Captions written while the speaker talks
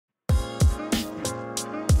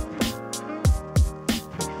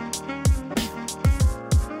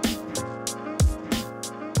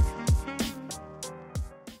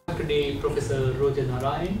today Professor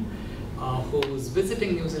Narayan, who's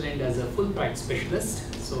visiting New Zealand as a Fulbright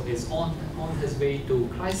specialist. So he's on his way to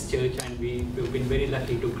Christchurch, and we've been very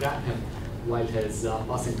lucky to grab him while he's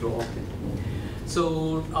passing through Auckland.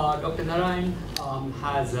 So Dr. Narayan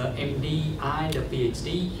has a MD and a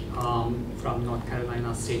PhD from North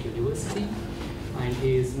Carolina State University, and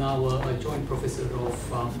he is now a joint professor of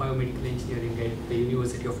biomedical engineering at the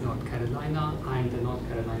University of North Carolina and the North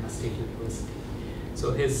Carolina State University.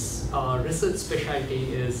 So his research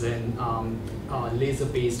specialty is in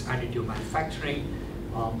laser-based additive manufacturing,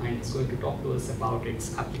 and he's going to talk to us about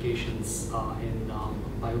its applications in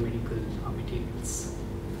biomedical materials.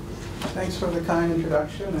 Thanks for the kind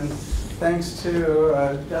introduction, and thanks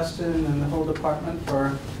to Justin and the whole department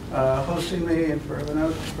for hosting me and for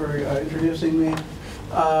introducing me.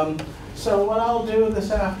 So what I'll do this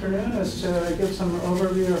afternoon is to give some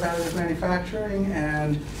overview of additive manufacturing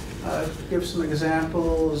and give some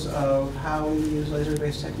examples of how we use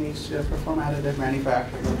laser-based techniques to perform additive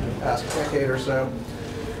manufacturing over the past decade or so.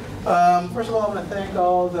 First of all, I want to thank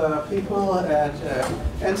all the people at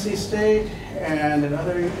NC State and in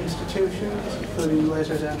other institutions, including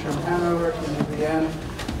Laser Zentrum Hanover, UVN,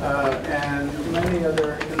 and many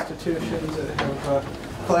other institutions that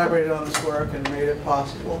have collaborated on this work and made it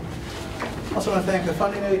possible. I also want to thank the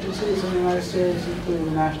funding agencies in the United States, including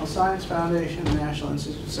the National Science Foundation, the National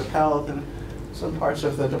Institutes of Health, and some parts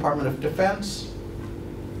of the Department of Defense.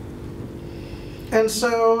 And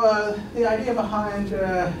so the idea behind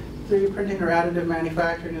 3D printing or additive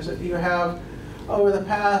manufacturing is that you have, over the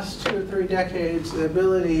past 2 or 3 decades, the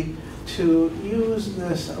ability to use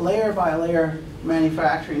this layer-by-layer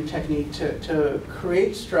manufacturing technique to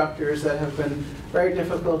create structures that have been very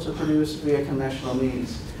difficult to produce via conventional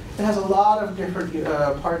means. It has a lot of different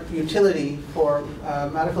utility for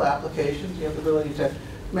medical applications. You have the ability to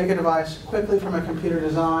make a device quickly from a computer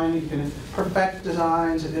design. You can perfect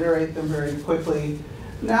designs and iterate them very quickly.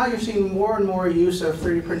 Now you're seeing more and more use of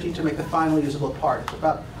 3D printing to make the final usable part.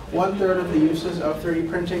 About 1/3 of the uses of 3D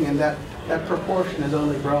printing, and that proportion is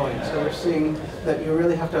only growing. So we're seeing that you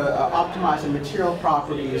really have to optimize the material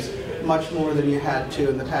properties much more than you had to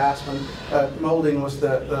in the past when molding was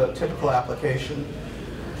the typical application.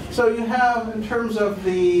 So you have, in terms of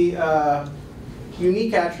the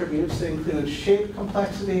unique attributes, they include shape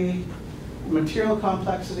complexity, material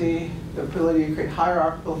complexity, the ability to create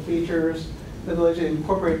hierarchical features, the ability to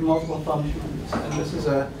incorporate multiple functions. And this is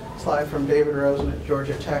a slide from David Rosen at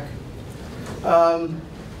Georgia Tech.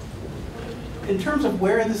 In terms of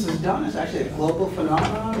where this is done, it's actually a global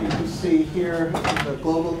phenomenon. You can see here the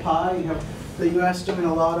global pie. You have the US doing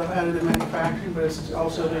a lot of additive manufacturing, but it's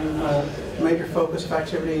also doing a major focus of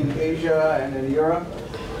activity in Asia and in Europe.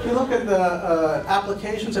 If you look at the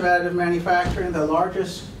applications of additive manufacturing, the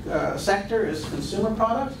largest sector is consumer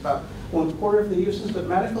products, about 1/4 of the uses, but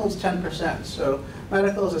medical is 10%. So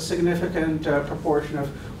medical is a significant proportion of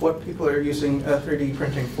what people are using 3D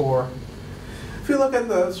printing for. If you look at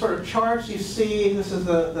the sort of charts, you see this is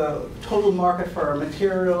the total market for our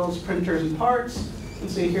materials, printers, and parts. You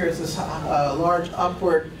can see here is this large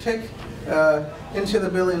upward tick into the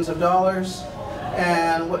billions of dollars.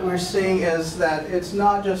 And what we're seeing is that it's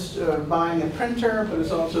not just buying a printer, but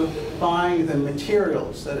it's also buying the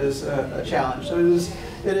materials that is a challenge. So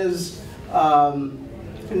it is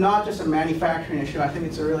not just a manufacturing issue. I think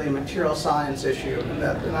it's really a material science issue.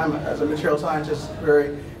 And I'm, as a material scientist,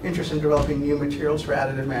 very interested in developing new materials for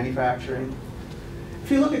additive manufacturing. If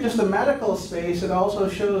you look at just the medical space, it also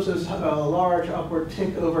shows us a large upward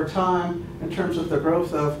tick over time in terms of the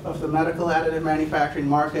growth of the medical additive manufacturing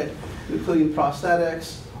market, including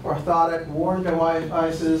prosthetics, orthotic, worn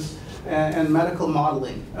devices, and medical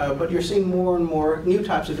modeling. But you're seeing more and more new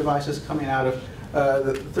types of devices coming out of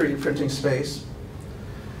the 3D printing space.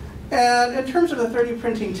 And in terms of the 3D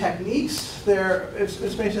printing techniques,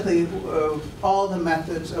 it's basically all the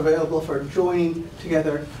methods available for joining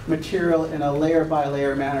together material in a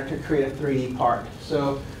layer-by-layer manner to create a 3D part.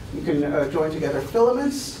 So you can join together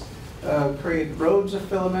filaments, create rows of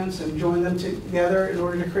filaments, and join them together in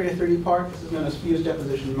order to create a 3D part. This is known as fused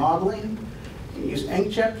deposition modeling. You can use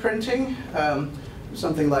inkjet printing,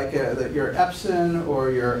 something like your Epson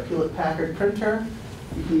or your Hewlett-Packard printer.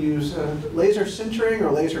 You can use laser sintering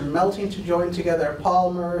or laser melting to join together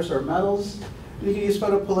polymers or metals. And you can use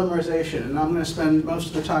photopolymerization. And I'm going to spend most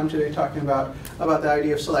of the time today talking about the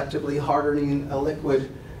idea of selectively hardening a liquid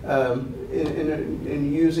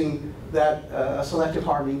in using that selective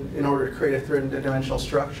hardening in order to create a three-dimensional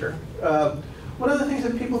structure. One of the things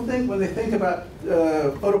that people think when they think about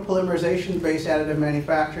photopolymerization-based additive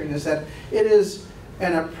manufacturing is that it is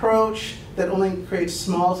an approach that only creates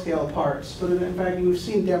small-scale parts. But in fact, we've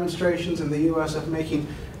seen demonstrations in the US of making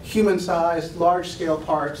human-sized, large-scale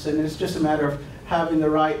parts, and it's just a matter of having the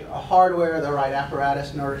right hardware, the right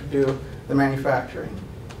apparatus in order to do the manufacturing.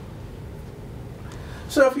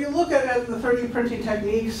 So if you look at the 3D printing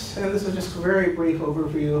techniques, and this is just a very brief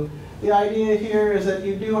overview, the idea here is that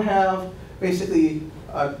you do have basically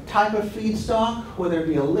a type of feedstock, whether it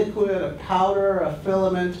be a liquid, a powder, a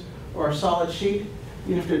filament, or a solid sheet.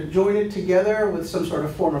 You have to join it together with some sort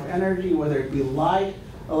of form of energy, whether it be light,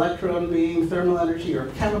 electron beam, thermal energy, or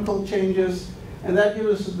chemical changes. And that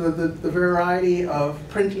gives us the variety of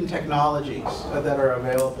printing technologies that are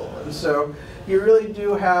available. And so you really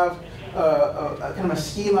do have a kind of a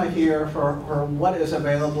schema here for what is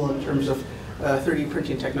available in terms of 3D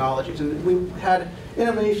printing technologies. And we've had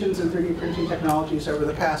innovations in 3D printing technologies over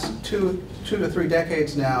the past two to three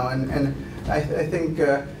decades now, and I think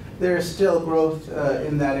there is still growth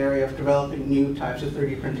in that area of developing new types of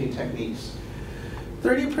 3D printing techniques.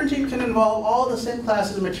 3D printing can involve all the same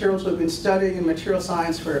classes of materials we've been studying in material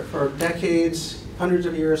science for decades, hundreds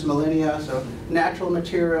of years, millennia. So natural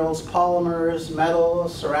materials, polymers,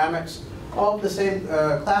 metals, ceramics, all of the same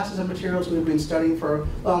classes of materials we've been studying for a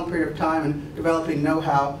long period of time and developing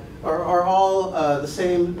know-how are all the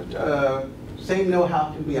same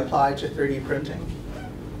know-how can be applied to 3D printing.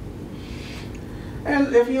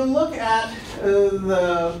 And if you look at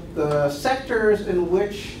the sectors in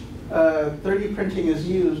which 3D printing is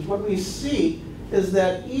used, what we see is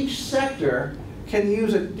that each sector can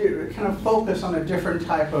use a kind of focus on a different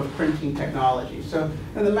type of printing technology. So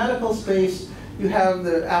in the medical space, you have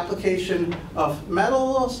the application of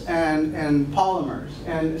metals and polymers.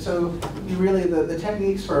 And so really the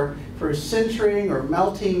techniques for sintering or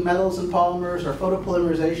melting metals and polymers or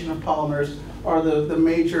photopolymerization of polymers are the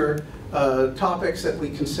major topics that we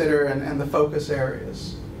consider and the focus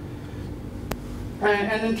areas.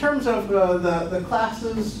 And in terms of the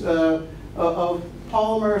classes of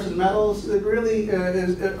polymers and metals, it really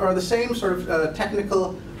are the same sort of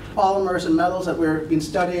technical polymers and metals that we've been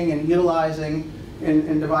studying and utilizing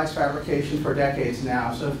in device fabrication for decades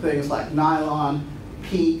now. So things like nylon,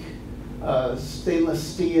 PEEK, stainless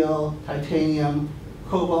steel, titanium,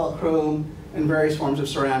 cobalt, chrome, and various forms of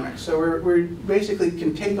ceramics. So we basically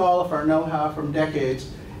can take all of our know-how from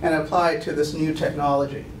decades and apply it to this new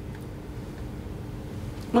technology.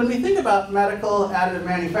 When we think about medical additive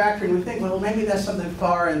manufacturing, we think, well, maybe that's something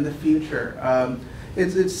far in the future.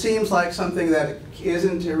 It seems like something that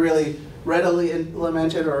isn't really readily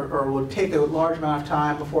implemented or would take a large amount of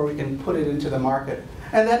time before we can put it into the market.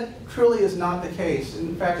 And that truly is not the case.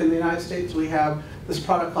 In fact, in the United States, we have this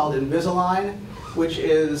product called Invisalign, which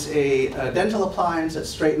is a dental appliance that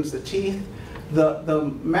straightens the teeth.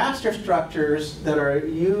 The master structures that are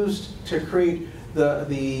used to create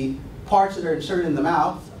the parts that are inserted in the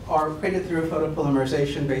mouth are created through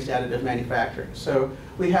photopolymerization-based additive manufacturing. So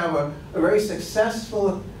we have a very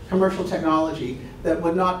successful commercial technology that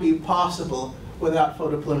would not be possible without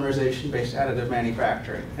photopolymerization-based additive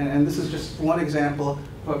manufacturing. And this is just one example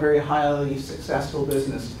of a very highly successful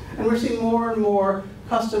business. And we're seeing more and more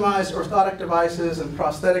customized orthotic devices and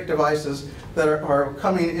prosthetic devices that are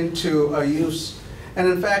coming into use. And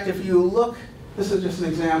in fact, if you look, this is just an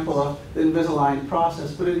example of the Invisalign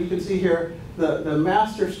process, but you can see here the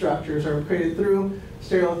master structures are created through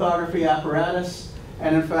stereolithography apparatus.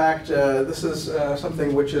 And in fact, this is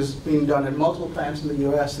something which is being done in multiple plants in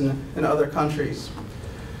the US and in other countries.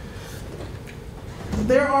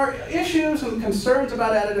 There are issues and concerns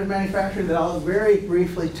about additive manufacturing that I'll very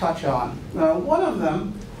briefly touch on. One of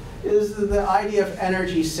them is the idea of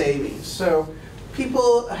energy savings. So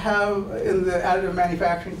people have, in the additive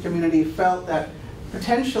manufacturing community, felt that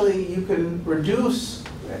potentially you can reduce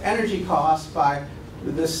energy costs by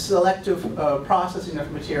the selective processing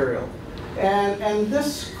of material. And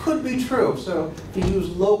this could be true. So if you use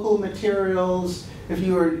local materials, if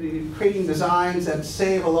you are creating designs that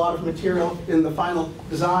save a lot of material in the final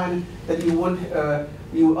design that you wouldn't,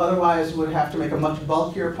 you otherwise would have to make a much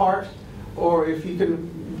bulkier part, or if you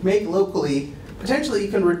can make locally, potentially you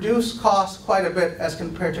can reduce costs quite a bit as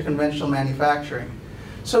compared to conventional manufacturing.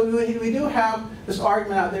 So we do have this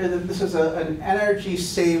argument out there that this is an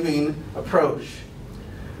energy-saving approach.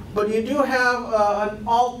 But you do have an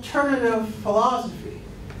alternative philosophy,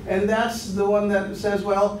 and that's the one that says,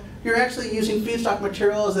 well, you're actually using feedstock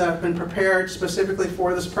materials that have been prepared specifically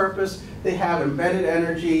for this purpose. They have embedded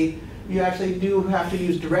energy. You actually do have to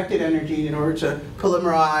use directed energy in order to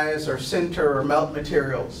polymerize or sinter or melt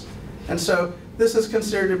materials. And so this is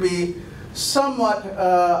considered to be somewhat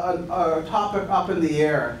a topic up in the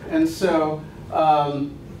air. And so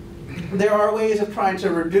There are ways of trying to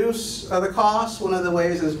reduce the cost. One of the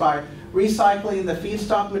ways is by recycling the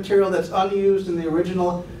feedstock material that's unused in the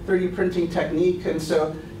original 3D printing technique. And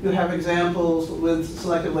so you have examples with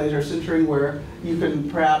selective laser sintering where you can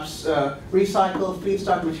perhaps recycle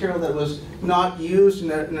feedstock material that was not used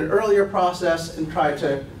in an earlier process and try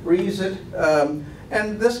to reuse it.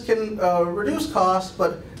 And this can reduce costs,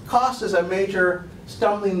 but cost is a major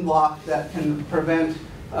stumbling block that can prevent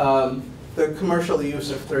the commercial use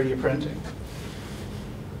of 3D printing.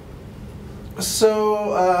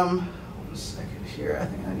 So, 1 second here, I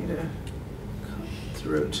think I need to come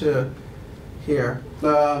through to here.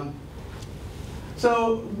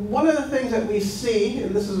 So one of the things that we see,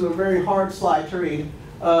 and this is a very hard slide to read,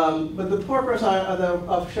 but the purpose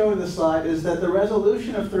of showing this slide is that the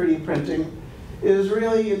resolution of 3D printing is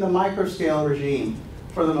really in the microscale regime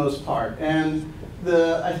for the most part. And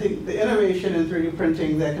I think the innovation in 3D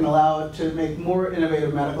printing that can allow it to make more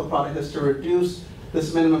innovative medical product is to reduce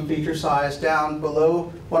this minimum feature size down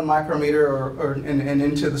below 1 micrometer and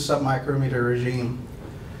into the sub-micrometer regime.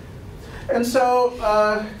 And so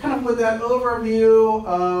kind of with that overview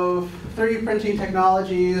of 3D printing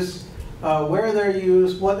technologies, where they're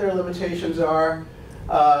used, what their limitations are,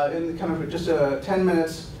 in kind of just 10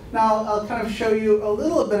 minutes. Now I'll kind of show you a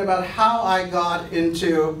little bit about how I got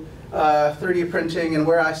into 3D printing and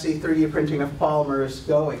where I see 3D printing of polymers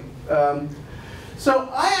going. So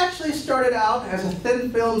I actually started out as a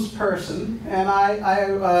thin films person, and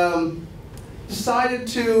I decided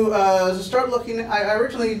to start looking. I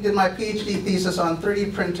originally did my PhD thesis on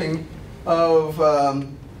 3D printing of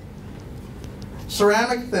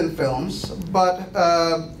ceramic thin films, but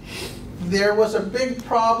there was a big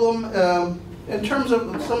problem in terms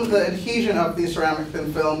of some of the adhesion of these ceramic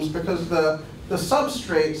thin films, because the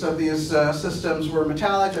substrates of these systems were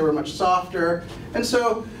metallic, they were much softer, and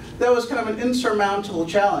so that was kind of an insurmountable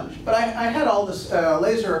challenge. But I had all this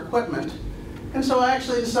laser equipment, and so I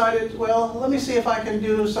actually decided, well, let me see if I can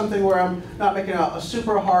do something where I'm not making a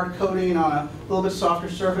super hard coating on a little bit softer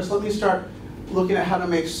surface. Let me start looking at how to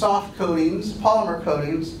make soft coatings, polymer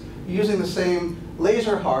coatings, using the same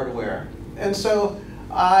laser hardware. And so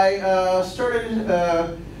I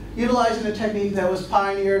started utilizing a technique that was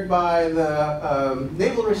pioneered by the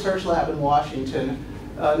Naval Research Lab in Washington,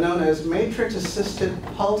 known as matrix-assisted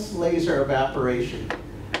pulse laser evaporation.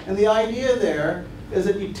 And the idea there is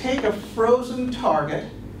that you take a frozen target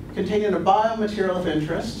containing a biomaterial of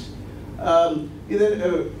interest, you then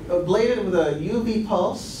ablate it with a UV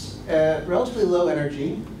pulse at relatively low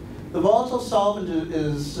energy. The volatile solvent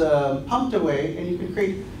is pumped away, and you can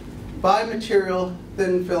create biomaterial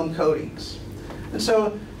thin film coatings. And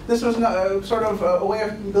so this was sort of a way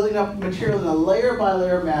of building up material in a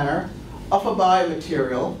layer-by-layer manner of a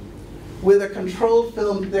biomaterial with a controlled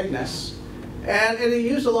film thickness. And it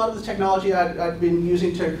used a lot of the technology I'd been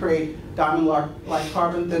using to create diamond-like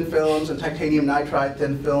carbon thin films and titanium nitride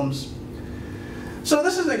thin films. So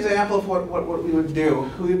this is an example of what we would do.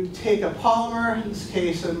 We would take a polymer, in this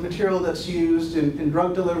case a material that's used in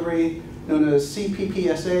drug delivery, known as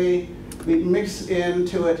CPPSA. We'd mix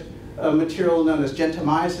into it a material known as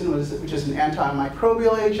gentamicin, which is an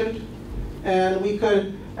antimicrobial agent. And we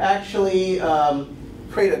could actually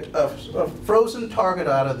create a frozen target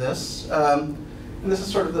out of this. And this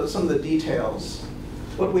is sort of some of the details.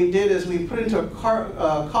 What we did is we put into a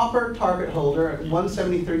copper target holder at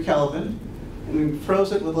 173 Kelvin, and we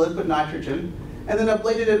froze it with liquid nitrogen, and then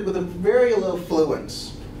ablated it with a very low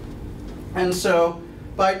fluence. And so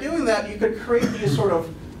by doing that, you could create these sort of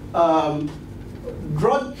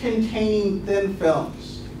drug-containing thin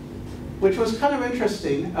films, which was kind of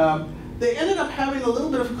interesting. They ended up having a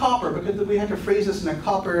little bit of copper because we had to freeze this in a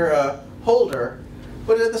copper holder.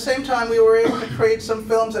 But at the same time, we were able to create some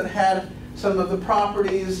films that had some of the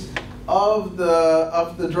properties of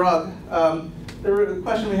the drug. The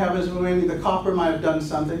question we have is maybe the copper might have done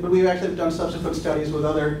something, but we've actually done subsequent studies with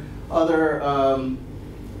other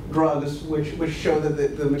drugs which show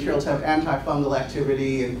that the materials have antifungal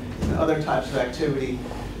activity and other types of activity.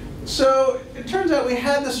 So it turns out we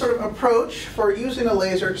had this sort of approach for using a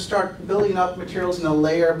laser to start building up materials in a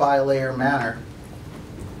layer-by-layer manner.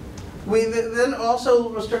 We then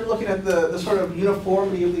also started looking at the sort of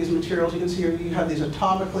uniformity of these materials. You can see here you have these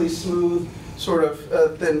atomically smooth sort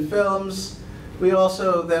of thin films. We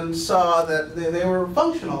also then saw that they were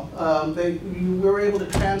functional. We were able to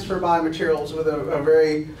transfer biomaterials with a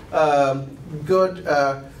very good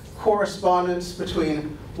correspondence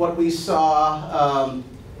between what we saw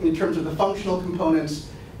in terms of the functional components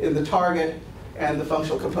in the target and the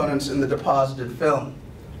functional components in the deposited film.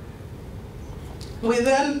 We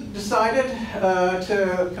then decided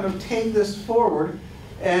to kind of take this forward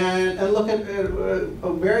and look at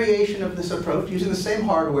a variation of this approach using the same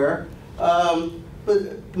hardware,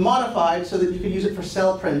 but modified so that you could use it for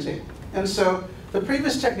cell printing. And so the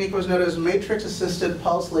previous technique was known as matrix-assisted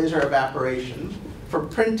pulse laser evaporation for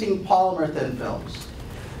printing polymer thin films.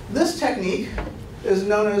 This technique is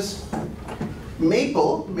known as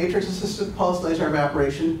MAPLE, matrix-assisted pulse laser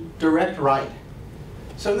evaporation, direct write.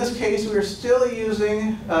 So in this case, we are still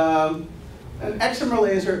using an excimer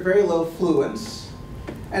laser at very low fluence.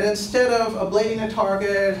 And instead of ablating a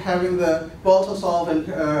target, having the volatile solvent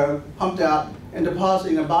pumped out, and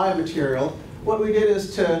depositing a biomaterial, what we did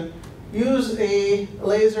is to use a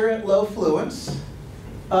laser at low fluence,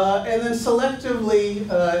 and then selectively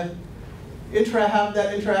have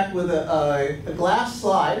that interact with a glass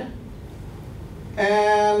slide.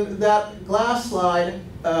 And that glass slide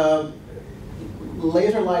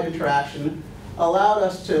laser light interaction allowed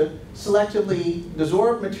us to selectively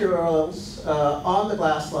desorb materials on the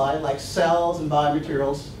glass slide, like cells and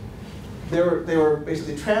biomaterials. They were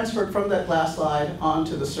basically transferred from that glass slide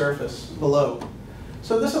onto the surface below.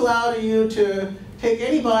 So this allowed you to take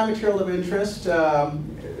any biomaterial of interest,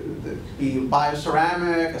 be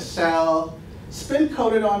bioceramic, a cell, spin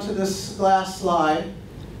coat it onto this glass slide,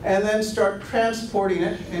 and then start transporting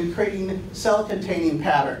it and creating cell-containing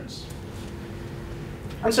patterns.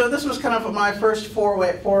 And so this was kind of my first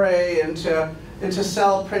foray into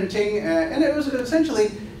cell printing, and it was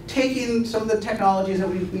essentially taking some of the technologies that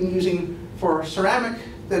we've been using for ceramic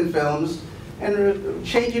thin films and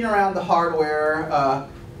changing around the hardware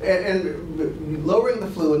and lowering the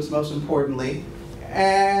fluence, most importantly,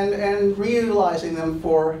 and reutilizing them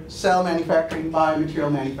for cell manufacturing,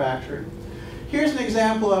 biomaterial manufacturing. Here's an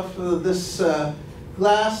example of this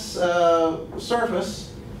glass surface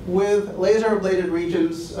with laser ablated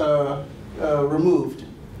regions removed.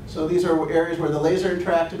 So these are areas where the laser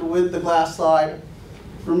interacted with the glass slide,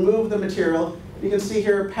 removed the material. You can see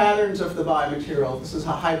here patterns of the biomaterial. This is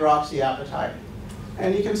a hydroxyapatite.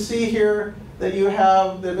 And you can see here that you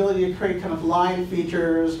have the ability to create kind of line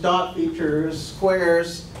features, dot features,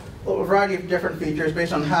 squares, a variety of different features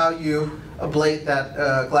based on how you ablate that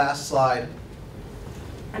glass slide.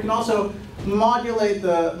 You can also modulate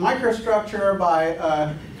the microstructure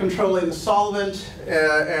by controlling the solvent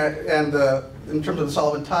in terms of the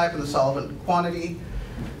solvent type and the solvent quantity.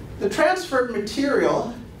 The transferred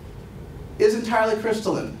material is entirely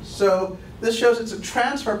crystalline. So this shows it's a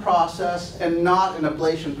transfer process and not an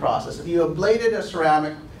ablation process. If you ablated a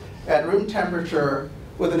ceramic at room temperature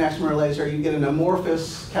with an excimer laser, you get an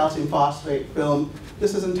amorphous calcium phosphate film.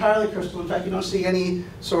 This is entirely crystalline. In fact, you don't see any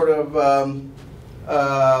sort of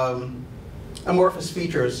amorphous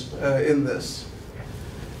features in this.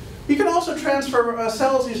 You can also transfer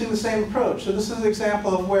cells using the same approach. So this is an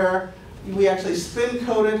example of where we actually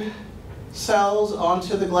spin-coated cells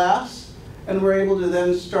onto the glass, and we're able to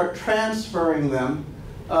then start transferring them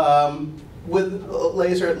with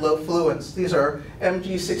laser at low fluence. These are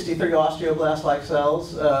MG63 osteoblast-like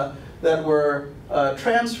cells that were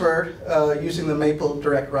transferred using the MAPLE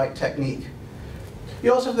direct write technique.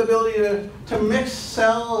 You also have the ability to mix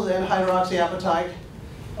cells and hydroxyapatite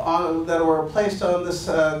that were placed on this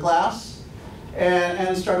glass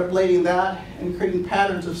and start ablating that and creating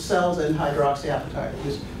patterns of cells and hydroxyapatite.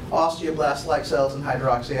 These osteoblast-like cells and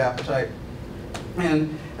hydroxyapatite.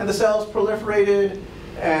 And the cells proliferated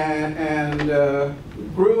and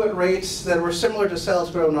grew at rates that were similar to cells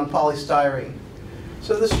grown on polystyrene.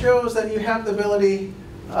 So this shows that you have the ability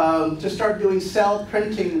to start doing cell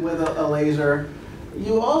printing with a laser.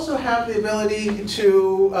 You also have the ability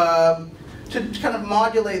to kind of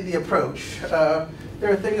modulate the approach.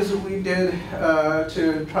 There are things that we did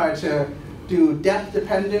to try to do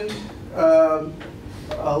depth-dependent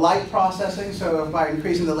light processing. So by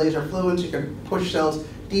increasing the laser fluence, you can push cells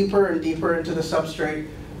deeper and deeper into the substrate.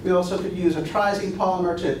 We also could use a triazine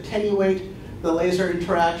polymer to attenuate the laser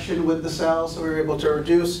interaction with the cells. So we were able to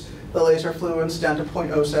reduce the laser fluence down to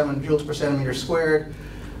 0.07 joules per centimeter squared.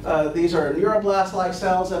 These are neuroblast-like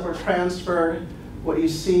cells that were transferred. What you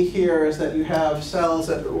see here is that you have cells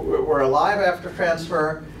that were alive after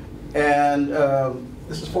transfer, and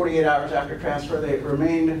this is 48 hours after transfer. They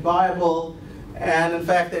remained viable, and in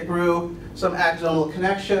fact they grew some axonal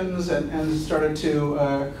connections and started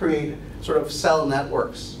to create sort of cell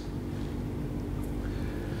networks.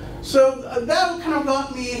 So that kind of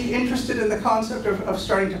got me interested in the concept of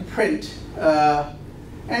starting to print.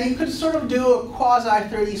 And you could sort of do a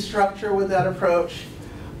quasi-3D structure with that approach.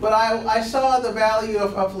 But I saw the value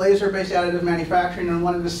of laser-based additive manufacturing and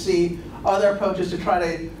wanted to see other approaches to try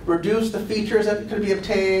to reduce the features that could be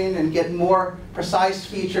obtained and get more precise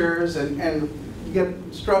features and get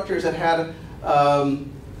structures that had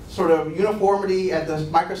sort of uniformity at the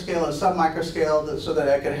microscale and sub-microscale so that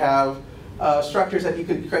I could have structures that you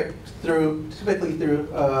could create typically through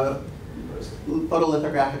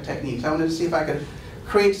photolithographic techniques. I wanted to see if I could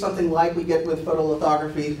create something like we get with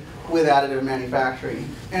photolithography with additive manufacturing.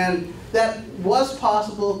 And that was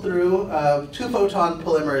possible through two-photon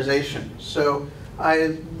polymerization. So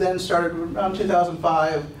I then started around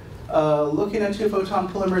 2005 looking at two-photon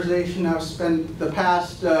polymerization. I've spent the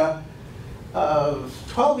past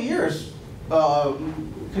 12 years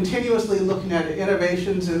continuously looking at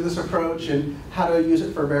innovations in this approach and how to use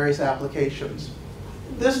it for various applications.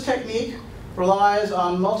 This technique relies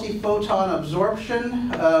on multi-photon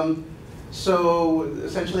absorption. So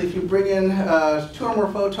essentially, if you bring in 2 or more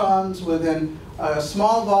photons within a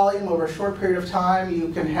small volume over a short period of time, you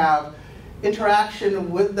can have interaction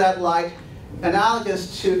with that light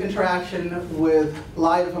analogous to interaction with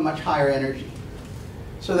light of a much higher energy.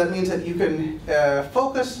 So that means that you can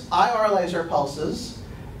focus IR laser pulses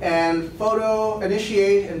and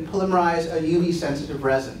photoinitiate and polymerize a UV-sensitive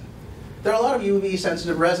resin. There are a lot of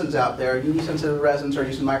UV-sensitive resins out there. UV-sensitive resins are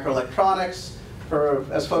used in microelectronics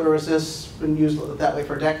as photoresists, been used that way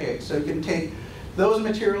for decades. So you can take those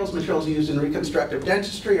materials used in reconstructive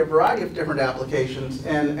dentistry, a variety of different applications,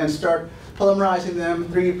 and start polymerizing them,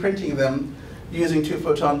 3D printing them using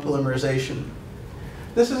two-photon polymerization.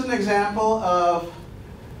 This is an example of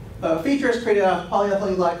features created out of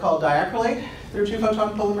polyethylene glycol diacrylate through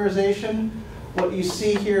two-photon polymerization. What you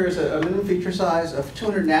see here is a minimum feature size of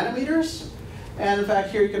 200 nanometers. And in fact,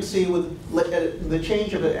 here you can see with the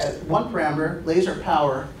change of it at 1 parameter, laser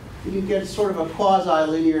power, you can get sort of a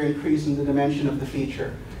quasi-linear increase in the dimension of the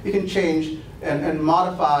feature. You can change and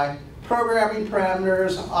modify programming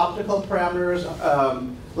parameters, optical parameters,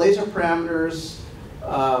 laser parameters,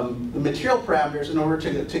 the material parameters in order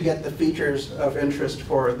to get the features of interest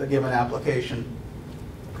for the given application.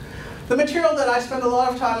 The material that I spent a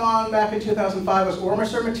lot of time on back in 2005 was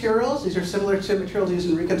Ormesser materials. These are similar to materials used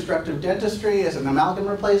in reconstructive dentistry as an amalgam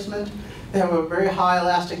replacement. They have a very high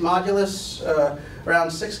elastic modulus,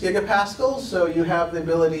 around 6 gigapascals, so you have the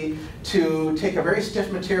ability to take a very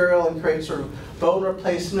stiff material and create sort of bone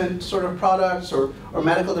replacement sort of products or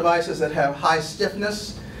medical devices that have high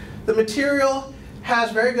stiffness. The material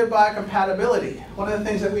has very good biocompatibility. One of the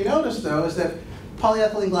things that we noticed, though, is that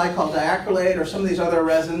polyethylene glycol diacrylate or some of these other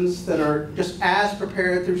resins that are just as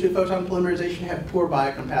prepared through two-photon polymerization have poor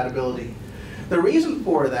biocompatibility. The reason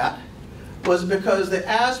for that was because the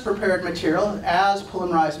as-prepared material, as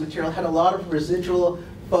polymerized material, had a lot of residual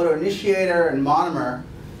photoinitiator and monomer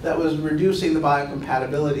that was reducing the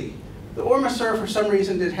biocompatibility. The Ormesser, for some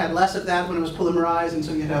reason, had less of that when it was polymerized, and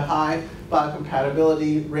so you had a high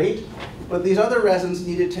biocompatibility rate. But these other resins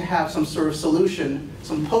needed to have some sort of solution,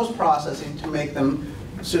 some post-processing to make them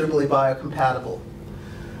suitably biocompatible.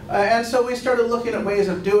 And so we started looking at ways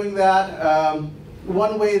of doing that.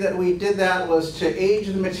 One way that we did that was to age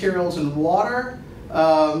the materials in water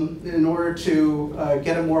in order to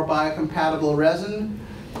get a more biocompatible resin.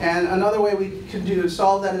 And another way we could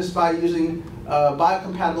solve that is by using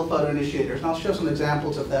biocompatible photoinitiators. And I'll show some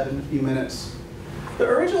examples of that in a few minutes. The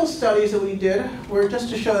original studies that we did were just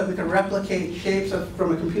to show that we can replicate shapes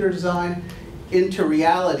from a computer design into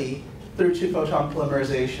reality through two-photon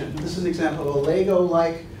polymerization. This is an example of a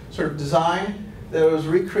Lego-like sort of design that was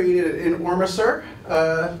recreated in Ormesser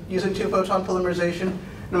using two-photon polymerization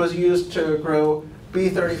and was used to grow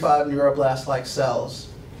B35 neuroblast-like cells.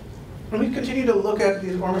 And we continue to look at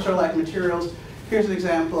these Ormesser-like materials. Here's an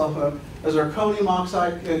example of a zirconium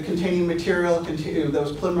oxide containing material that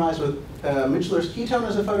was polymerized with Mitchell's ketone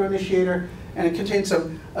as a photoinitiator, and it contains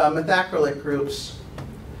some methacrylic groups.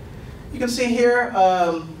 You can see here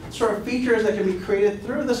sort of features that can be created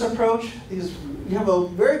through this approach. You have a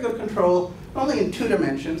very good control, not only in 2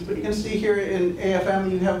 dimensions, but you can see here in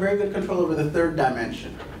AFM you have very good control over the 3rd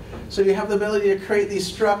dimension. So you have the ability to create these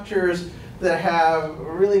structures that have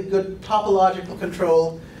really good topological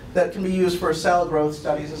control that can be used for cell growth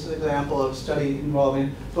studies. This is an example of a study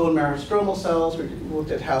involving bone marrow stromal cells. We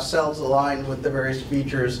looked at how cells align with the various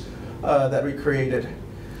features that we created.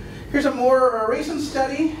 Here's a more recent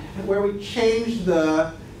study where we changed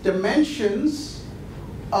the dimensions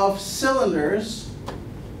of cylinders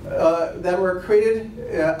that were created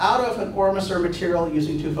out of an Ormesser material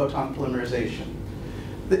using two-photon polymerization.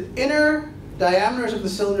 The inner diameters of the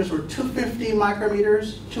cylinders were 250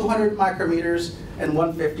 micrometers, 200 micrometers, and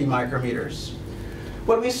 150 micrometers.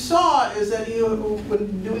 What we saw is that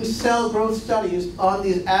when doing cell growth studies on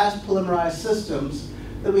these as-polymerized systems,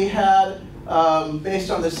 that we had,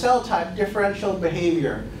 based on the cell type, differential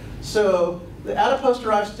behavior. So The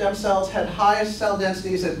adipose-derived stem cells had highest cell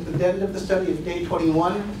densities at the end of the study of day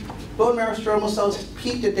 21. Bone marrow stromal cells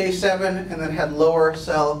peaked at day 7 and then had lower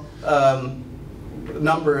cell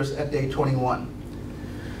numbers at day 21.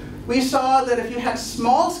 We saw that if you had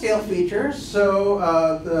small scale features, so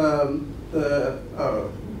the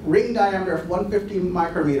ring diameter of 150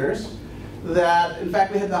 micrometers, that in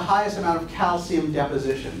fact we had the highest amount of calcium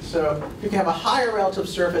deposition. So you can have a higher relative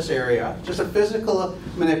surface area, just a physical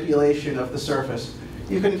manipulation of the surface.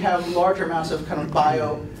 You can have larger amounts of kind of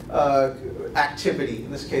bio activity, in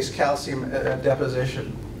this case calcium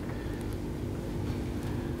deposition.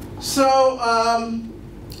 So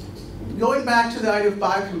going back to the idea of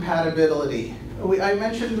biocompatibility, I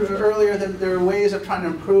mentioned earlier that there are ways of trying to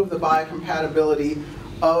improve the biocompatibility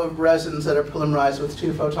of resins that are polymerized with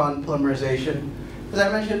 2-photon polymerization. As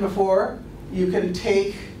I mentioned before, you can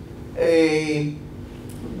take a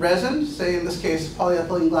resin, say in this case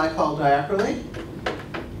polyethylene glycol diacrylate,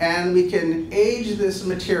 and we can age this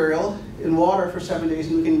material in water for 7 days,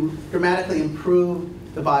 and we can dramatically improve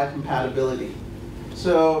the biocompatibility.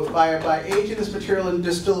 So by aging this material in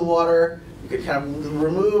distilled water, you can kind of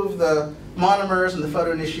remove the monomers and the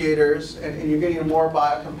photoinitiators, and you're getting a more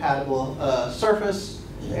biocompatible surface,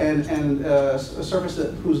 and a surface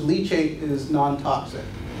whose leachate is non-toxic.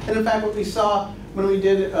 And in fact, what we saw when we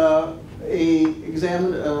did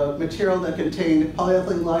examined a material that contained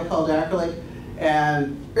polyethylene glycol diacrylate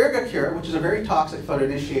and ergocure, which is a very toxic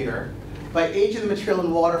photoinitiator, by aging the material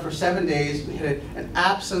in water for 7 days, we had an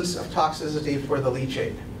absence of toxicity for the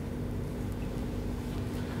leachate.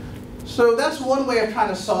 So that's one way of trying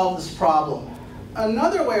to solve this problem.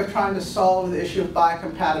 Another way of trying to solve the issue of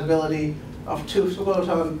biocompatibility of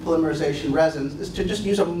 2-photon polymerization resins is to just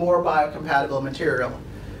use a more biocompatible material.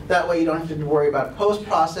 That way you don't have to worry about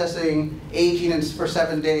post-processing, aging for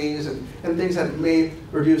 7 days, and things that may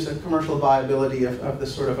reduce the commercial viability of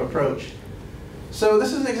this sort of approach. So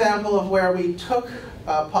this is an example of where we took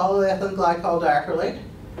polyethylene glycol diacrylate,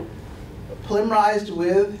 polymerized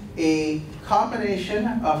with a combination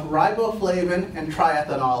of riboflavin and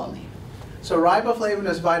triethanolamine. So riboflavin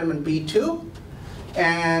is vitamin B2,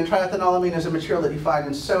 and triethanolamine is a material that you find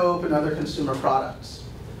in soap and other consumer products.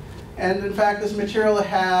 And in fact, this material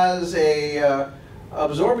has a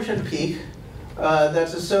absorption peak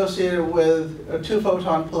that's associated with a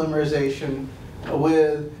 2-photon polymerization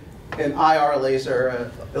with an IR laser,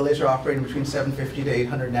 a laser operating between 750 to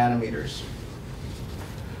 800 nanometers.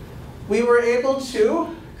 We were able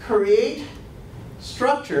to create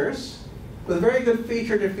structures with very good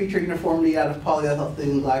feature-to-feature uniformity out of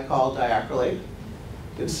polyethylene glycol diacrylate.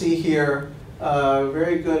 You can see here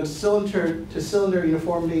very good cylinder-to-cylinder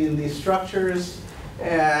uniformity in these structures.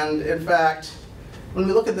 And in fact, when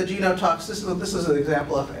we look at the genotoxicity, this is an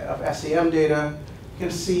example of SEM data. You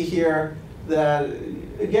can see here that,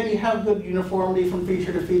 again, you have good uniformity from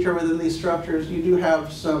feature to feature within these structures. You do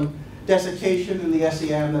have some desiccation in the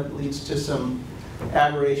SEM that leads to some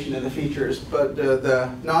aberration in the features, but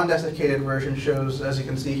the non-desiccated version shows, as you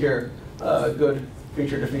can see here, good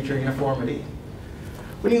feature-to-feature uniformity.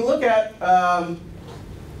 When you look at the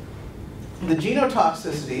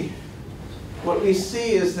genotoxicity, what we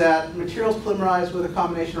see is that materials polymerized with a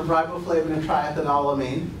combination of riboflavin and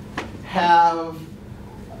triethanolamine have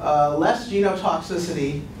less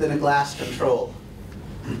genotoxicity than a glass control.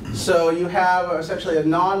 So you have essentially a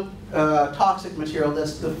non-toxic material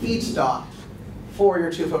that's the feedstock for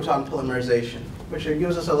your 2-photon polymerization, which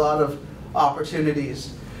gives us a lot of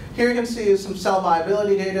opportunities. Here you can see some cell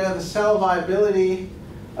viability data. The cell viability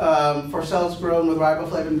for cells grown with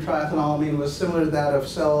riboflavin and triethanolamine was similar to that of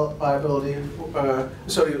cell viability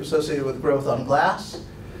associated with growth on glass.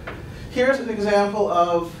 Here's an example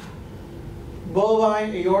of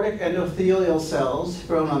bovine aortic endothelial cells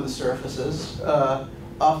grown on the surfaces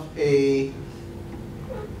of a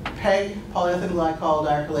PEG, polyethylene glycol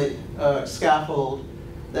diacrylate scaffold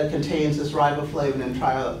that contains this riboflavin and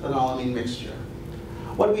triethanolamine mixture.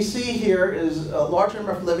 What we see here is a large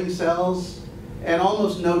number of living cells and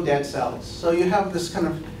almost no dead cells. So you have this kind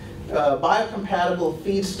of biocompatible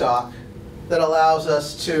feedstock that allows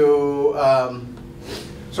us to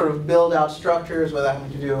sort of build out structures without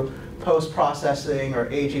having to do post-processing or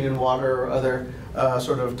aging in water or other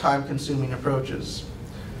sort of time-consuming approaches.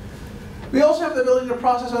 We also have the ability to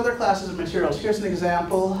process other classes of materials. Here's an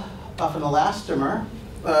example of an elastomer.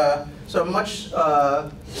 So much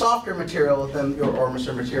softer material than your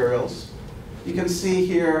Ormesser materials. You can see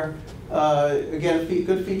here, again,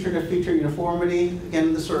 good feature-to-feature uniformity.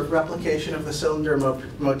 Again, the sort of replication of the cylinder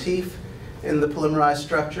motif in the polymerized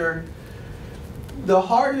structure. The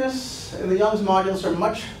hardness and the Young's modulus are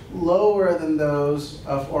much lower than those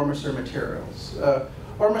of Ormesser materials.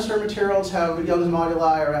 Ormesser materials have Young's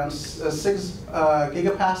moduli around 6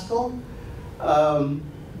 gigapascal.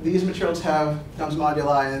 These materials have Young's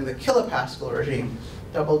moduli in the kilopascal regime,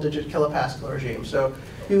 double-digit kilopascal regime. So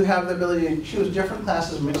you have the ability to choose different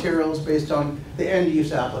classes of materials based on the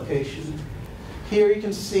end-use application. Here you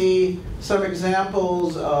can see some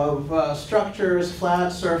examples of structures,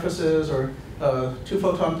 flat surfaces, or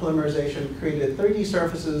two-photon polymerization created 3D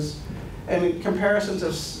surfaces, and comparisons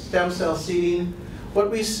of stem cell seeding. What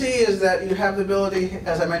we see is that you have the ability,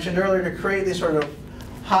 as I mentioned earlier, to create these sort of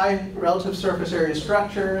high relative surface area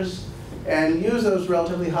structures and use those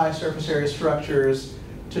relatively high surface area structures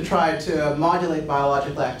to try to modulate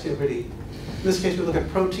biological activity. In this case, we look at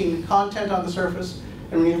protein content on the surface,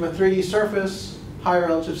 and when you have a 3D surface, higher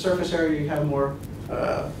relative surface area, you have more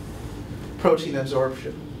protein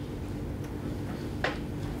absorption.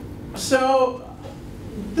 So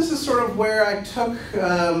this is sort of where I took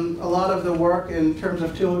a lot of the work in terms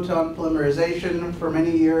of two-photon polymerization for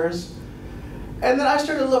many years. And then I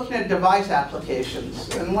started looking at device applications.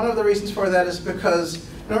 And one of the reasons for that is because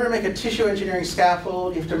in order to make a tissue engineering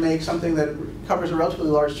scaffold, you have to make something that covers a relatively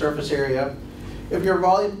large surface area. If your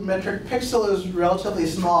volumetric pixel is relatively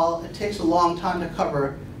small, it takes a long time to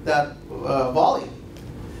cover that volume.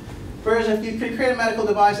 Whereas if you can create a medical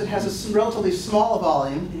device that has a relatively small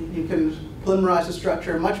volume, you can polymerize the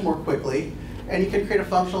structure much more quickly, and you can create a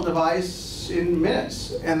functional device in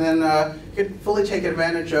minutes. And then you can fully take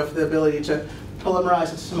advantage of the ability to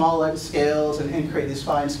polymerize at small length scales and create these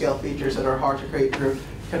fine scale features that are hard to create through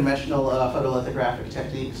conventional photolithographic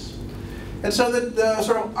techniques. And so the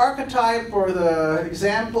sort of archetype or the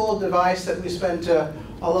example device that we spent a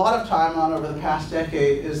lot of time on over the past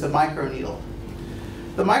decade is the microneedle.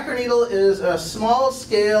 The microneedle is a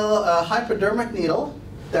small-scale hypodermic needle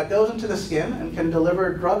that goes into the skin and can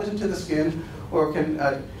deliver drugs into the skin, or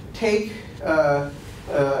can take an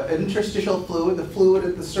interstitial fluid, the fluid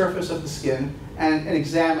at the surface of the skin, and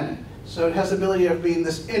examine it. So it has the ability of being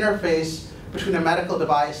this interface between a medical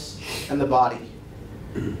device and the body.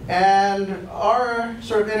 And our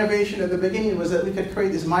sort of innovation at the beginning was that we could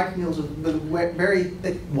create these microneedles with very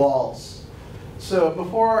thick walls. So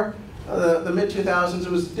before the mid-2000s,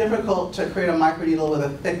 it was difficult to create a microneedle with a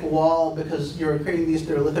thick wall because you're creating these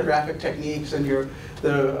through lithographic techniques, and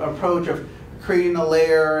the approach of creating a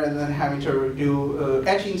layer and then having to do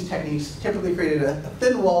etching techniques typically created a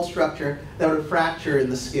thin wall structure that would fracture in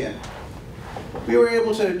the skin. We were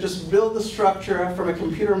able to just build the structure from a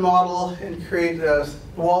computer model and create a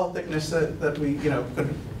wall thickness that we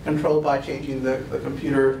could control by changing the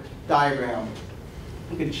computer diagram.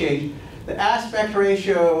 We could change the aspect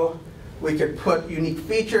ratio. We could put unique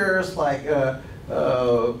features like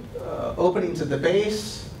openings at the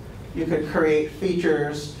base. You could create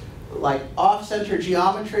features like off-center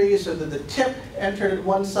geometry so that the tip entered at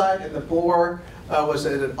one side and the bore was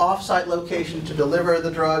at an off-site location to deliver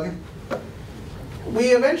the drug.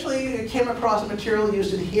 We eventually came across a material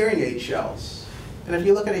used in hearing aid shells. And if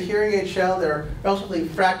you look at a hearing aid shell, they're relatively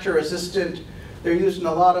fracture resistant. They're used in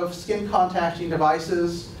a lot of skin contacting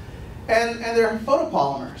devices. And they're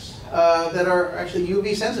photopolymers that are actually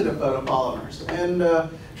UV sensitive photopolymers. And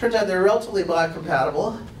turns out they're relatively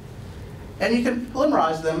biocompatible. And you can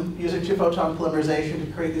polymerize them using two-photon polymerization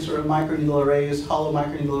to create these sort of microneedle arrays, hollow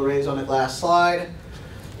microneedle arrays on a glass slide.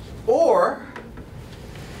 Or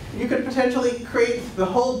you could potentially create the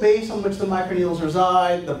whole base on which the microneedles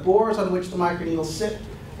reside, the bores on which the microneedles sit,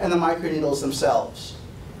 and the microneedles themselves.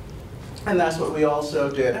 And that's what we also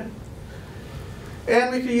did.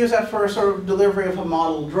 And we could use that for a sort of delivery of a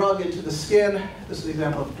model drug into the skin. This is an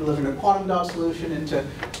example of delivering a quantum dot solution into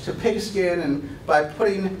pig skin. And by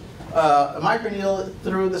putting a microneedle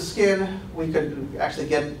through the skin, we could actually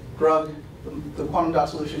get the quantum dot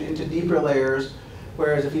solution into deeper layers.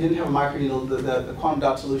 Whereas if you didn't have a microneedle, the quantum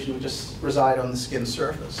dot solution would just reside on the skin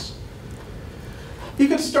surface. You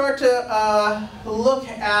can start to look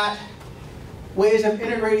at ways of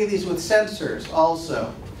integrating these with sensors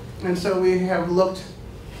also. And so we have looked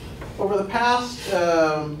over the past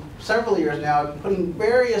several years now at putting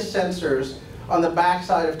various sensors on the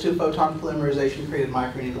backside of two-photon polymerization created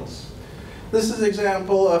microneedles. This is an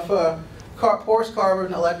example of a porous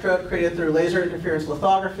carbon electrode created through laser interference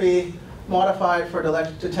lithography, modified for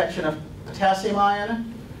detection of potassium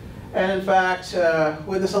ion. And in fact,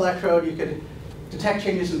 with this electrode, you could detect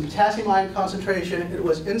changes in potassium ion concentration. It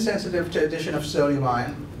was insensitive to addition of sodium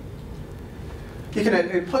ion. You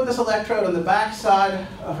can put this electrode on the back side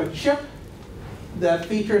of a chip that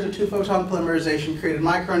features a two-photon polymerization created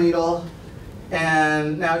microneedle.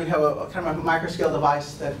 And now you have a kind of a microscale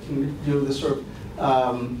device that can do this sort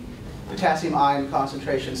potassium ion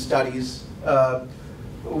concentration studies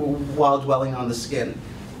while dwelling on the skin.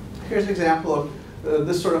 Here's an example of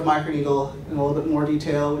this sort of microneedle in a little bit more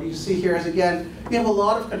detail. What you see here is, again, you have a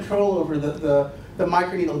lot of control over the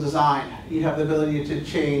microneedle design. You have the ability to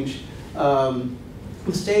change the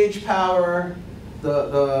stage power,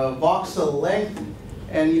 the voxel length,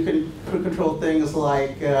 and you can control things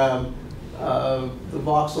like the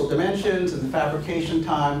voxel dimensions and the fabrication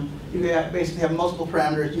time. You basically have multiple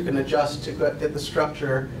parameters you can adjust to get the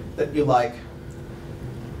structure that you like.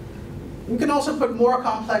 You can also put more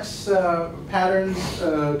complex patterned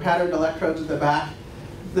electrodes at the back.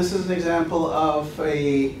 This is an example of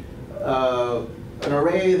an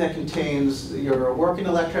array that contains your working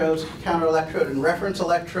electrodes, counter electrode, and reference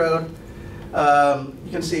electrode.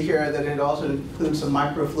 You can see here that it also includes some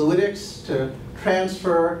microfluidics to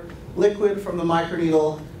transfer liquid from the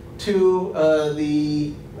microneedle to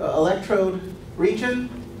the electrode region.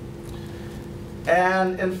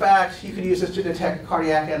 And in fact, you can use this to detect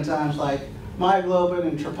cardiac enzymes like myoglobin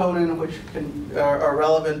and troponin, which are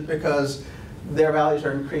relevant because their values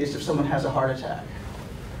are increased if someone has a heart attack.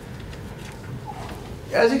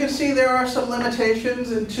 As you can see, there are some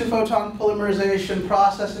limitations in two-photon polymerization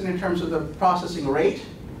processing in terms of the processing rate.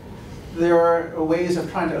 There are ways of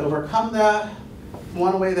trying to overcome that.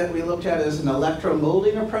 One way that we looked at is an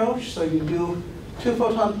electromolding approach. So you do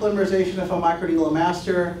two-photon polymerization of a microneedle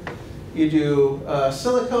master. You do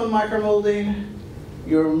silicone micromolding.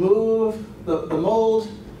 You remove the mold.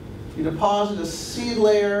 You deposit a seed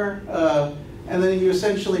layer. And then you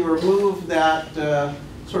essentially remove that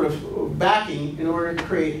sort of backing in order to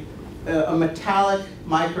create a metallic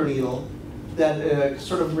microneedle that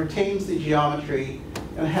sort of retains the geometry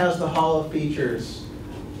and has the hollow features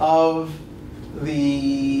of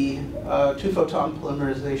the two-photon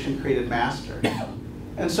polymerization created master.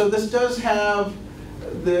 And so this does have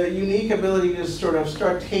the unique ability to sort of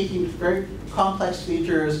start taking very complex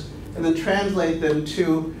features and then translate them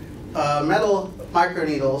to metal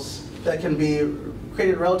microneedles that can be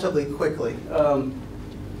created relatively quickly.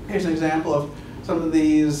 Here's an example of some of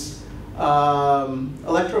these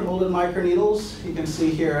electromolded microneedles. You can see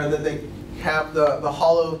here that they have the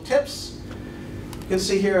hollow tips. You can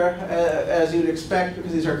see here, as you'd expect,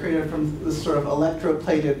 because these are created from this sort of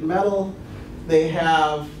electroplated metal, they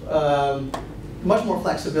have much more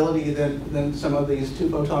flexibility than some of these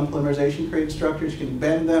two-photon polymerization created structures. You can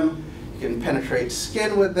bend them, you can penetrate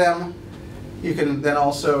skin with them. You can then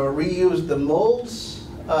also reuse the molds,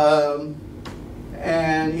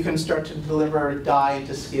 and you can start to deliver dye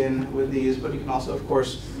into skin with these, but you can also, of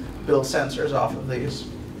course, build sensors off of these.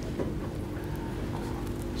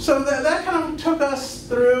 So that kind of took us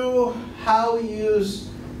through how we use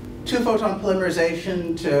two-photon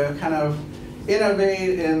polymerization to kind of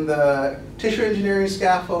innovate in the tissue engineering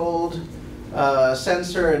scaffold,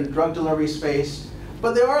 sensor and drug delivery space.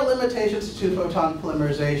 But there are limitations to two-photon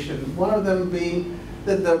polymerization, one of them being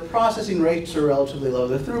that the processing rates are relatively low,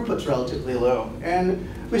 the throughput's relatively low. And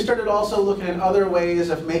we started also looking at other ways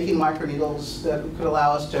of making microneedles that could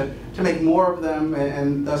allow us to make more of them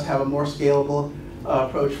and thus have a more scalable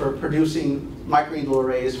approach for producing microneedle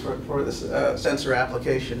arrays for this sensor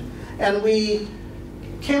application. And we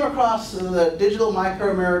came across the digital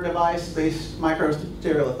micromirror device-based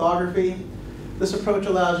microstereolithography. This approach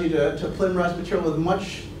allows you to polymerize material with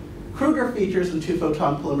much cruder features than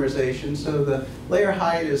two-photon polymerization. So the layer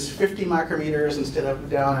height is 50 micrometers instead of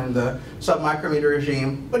down in the sub-micrometer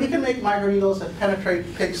regime. But you can make microneedles that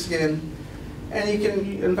penetrate pig skin. And you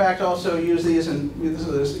can, in fact, also use these, and this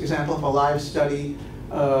is an example of a live study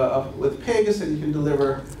with pigs, and you can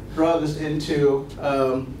deliver drugs into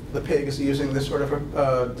the pigs using this sort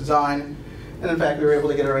of design. And in fact, we were able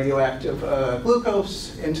to get a radioactive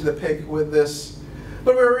glucose into the pig with this.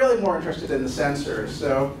 But we were really more interested in the sensors.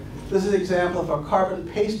 So this is an example of a carbon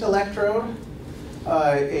paste electrode,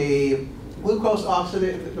 a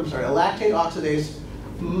lactate oxidase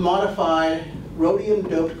modified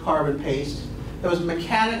rhodium-doped carbon paste that was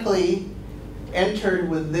mechanically entered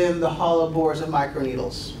within the hollow bores of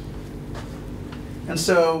microneedles. And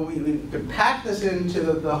so we could pack this into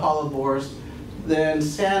the hollow bores, then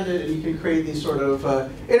sand it, and you can create these sort of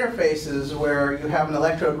interfaces where you have an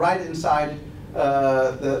electrode right inside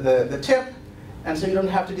the tip, and so you don't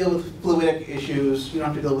have to deal with fluidic issues, you don't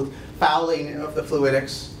have to deal with fouling of the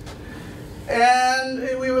fluidics. And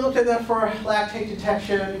we looked at that for lactate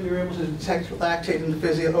detection. We were able to detect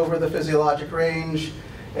lactate over the physiologic range,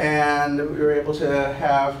 and we were able to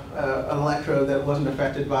have an electrode that wasn't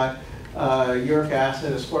affected by uric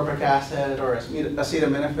acid, ascorbic acid, or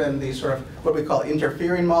acetaminophen, these sort of what we call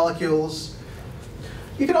interfering molecules.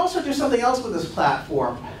 You can also do something else with this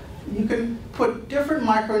platform. You can put different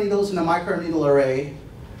microneedles in a microneedle array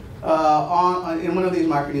in one of these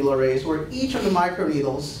microneedle arrays where each of the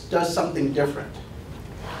microneedles does something different.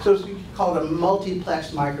 So you can call it a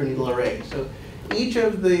multiplex microneedle array. So each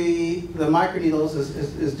of the microneedles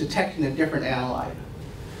is detecting a different analyte.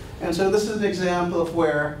 And so this is an example of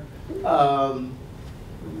where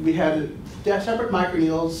we had separate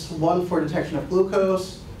microneedles, one for detection of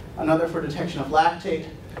glucose, another for detection of lactate,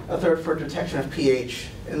 a third for detection of pH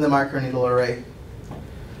in the microneedle array.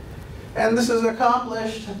 And this is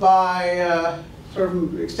accomplished by sort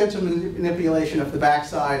of extensive manipulation of the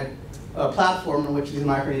backside platform in which these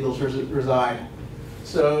microneedles reside.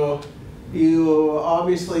 So you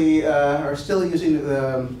obviously are still using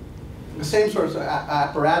the same sorts of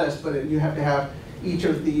apparatus, but you have to have each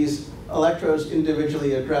of these electrodes individually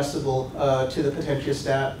addressable to the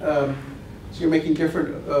potentiostat. So you're making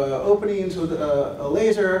different openings with a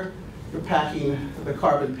laser, you're packing the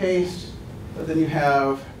carbon paste, but then you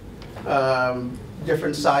have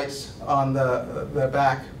different sites on the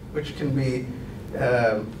back which can be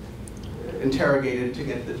interrogated to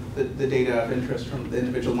get the data of interest from the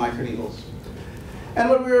individual microneedles. And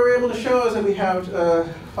what we were able to show is that we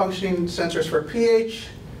have functioning sensors for pH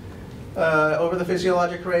over the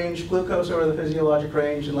physiologic range, glucose over the physiologic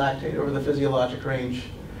range, and lactate over the physiologic range.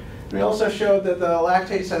 And we also showed that the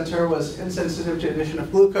lactate sensor was insensitive to addition of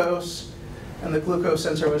glucose, and the glucose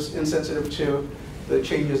sensor was insensitive to the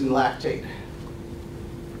changes in lactate.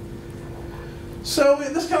 So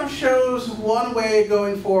this kind of shows one way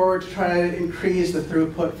going forward to try to increase the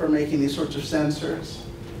throughput for making these sorts of sensors.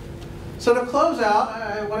 So to close out,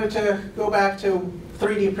 I wanted to go back to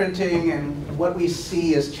 3D printing and what we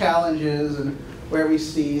see as challenges and where we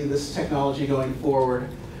see this technology going forward.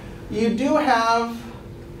 You do have,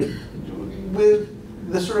 with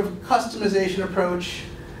the sort of customization approach,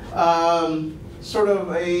 sort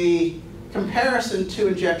of a comparison to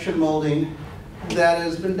injection molding that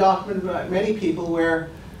has been documented by many people, where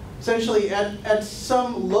essentially at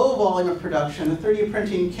some low volume of production, 3D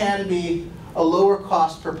printing can be a lower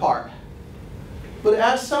cost per part. But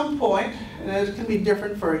at some point, and it can be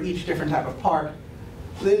different for each different type of part,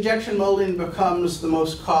 the injection molding becomes the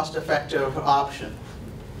most cost-effective option.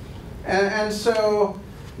 And so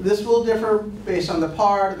this will differ based on the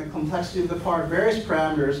part and the complexity of the part, various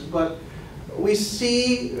parameters, but we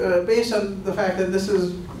see, based on the fact that this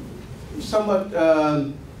is somewhat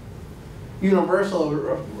universal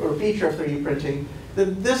or feature of 3D printing,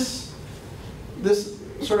 that this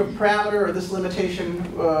sort of parameter or this limitation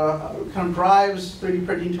kind of drives 3D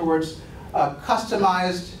printing towards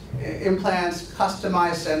customized implants,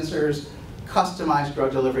 customized sensors, customized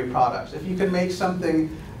drug delivery products. If you can make something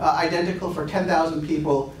identical for 10,000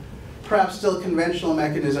 people, perhaps still conventional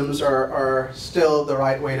mechanisms are still the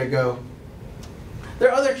right way to go. There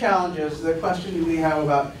are other challenges. The question we have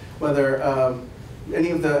about whether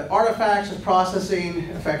any of the artifacts of processing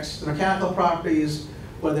affects the mechanical properties,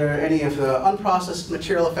 whether any of the unprocessed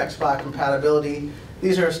material affects biocompatibility.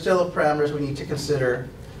 These are still parameters we need to consider.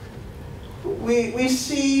 We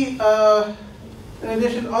see, in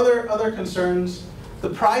addition, other concerns. The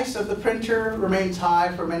price of the printer remains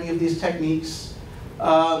high for many of these techniques.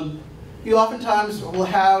 You oftentimes will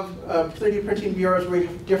have 3D printing bureaus where you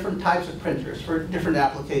have different types of printers for different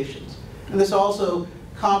applications. And this also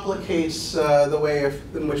complicates the way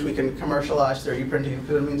in which we can commercialize 3D printing,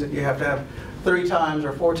 because it means that you have to have 3 times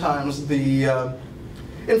or 4 times the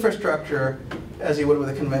infrastructure as you would with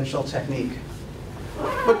a conventional technique.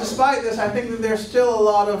 But despite this, I think that there's still a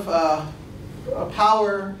lot of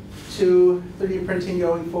power to 3D printing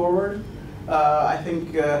going forward. I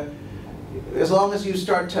think as long as you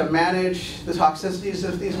start to manage the toxicities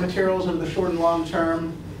of these materials in the short and long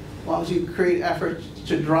term, as long as you create efforts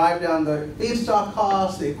to drive down the feedstock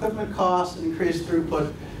costs, the equipment costs, and increase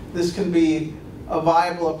throughput, this can be a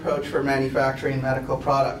viable approach for manufacturing medical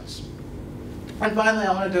products. And finally,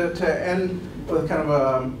 I wanted to end with kind of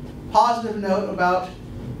a positive note about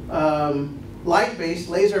light-based,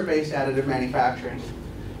 laser-based additive manufacturing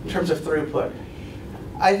in terms of throughput.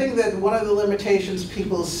 I think that one of the limitations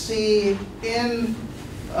people see in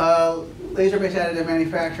laser-based additive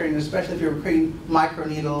manufacturing, especially if you're creating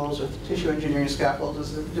microneedles or tissue engineering scaffolds,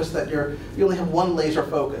 is just that you only have one laser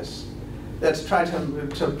focus that's trying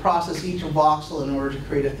to process each voxel in order to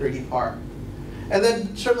create a 3D part. And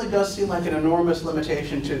that certainly does seem like an enormous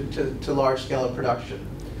limitation to large scale of production.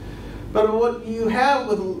 But what you have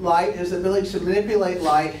with light is the ability to manipulate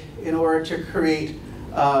light in order to create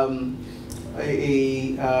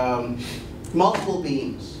multiple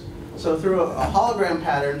beams. So through a hologram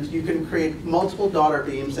pattern, you can create multiple daughter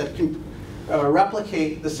beams that can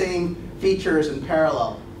replicate the same features in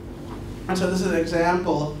parallel. And so this is an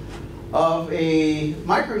example of a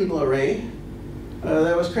microneedle array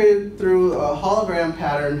that was created through a hologram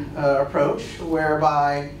pattern approach,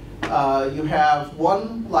 whereby you have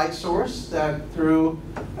one light source that through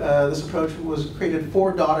this approach was created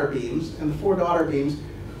 4 daughter beams, and the 4 daughter beams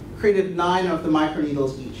created 9 of the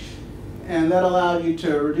microneedles each. And that allowed you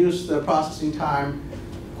to reduce the processing time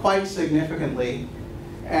quite significantly.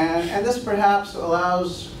 And this perhaps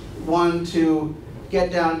allows one to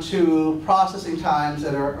get down to processing times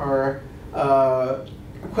that are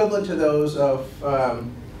equivalent to those of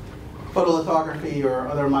photolithography or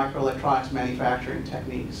other microelectronics manufacturing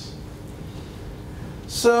techniques.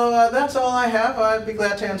 So that's all I have. I'd be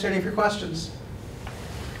glad to answer any of your questions.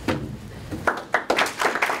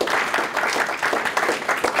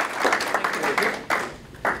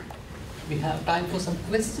 We have time for some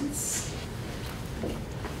questions.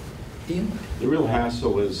 Ian? The real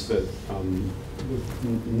hassle is that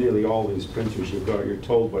with nearly all these printers you're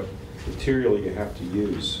told what material you have to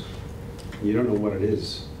use. You don't know what it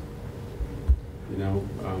is. You know,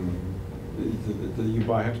 you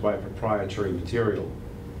have to buy a proprietary material.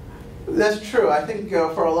 That's true. I think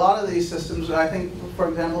for a lot of these systems, I think, for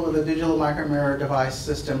example, with a digital micromirror device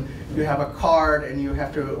system, you have a card and you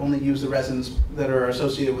have to only use the resins that are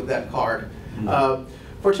associated with that card. Mm-hmm.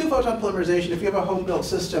 For 2-photon polymerization, if you have a home-built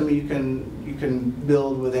system, you can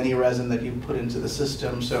build with any resin that you put into the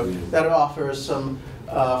system. So that offers some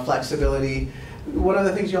flexibility. One of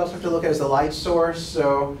the things you also have to look at is the light source.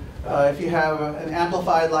 So if you have an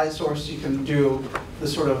amplified light source, you can do the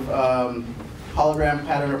sort of hologram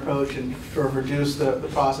pattern approach and sort of reduce the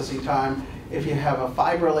processing time. If you have a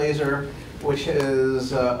fiber laser, which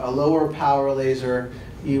is a lower power laser,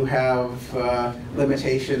 you have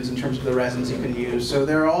limitations in terms of the resins you can use. So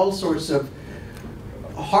there are all sorts of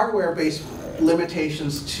hardware-based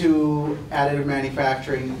limitations to additive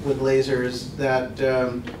manufacturing with lasers that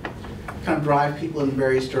kind of drive people in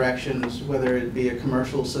various directions, whether it be a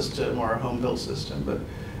commercial system or a home-built system. But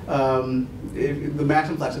the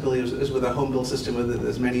maximum flexibility is with a home-built system with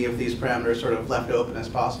as many of these parameters sort of left open as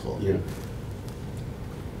possible. Yeah.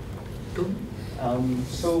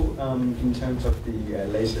 In terms of the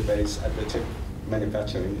laser-based additive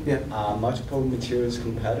manufacturing, are multiple materials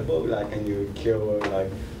compatible? Like, can you kill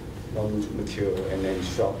like one material and then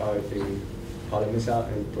swap out the polymers out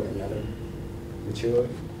and put another material?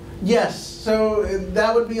 Yes, so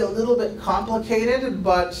that would be a little bit complicated,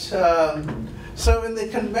 but so in the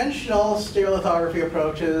conventional stereolithography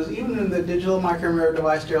approaches, even in the digital micromirror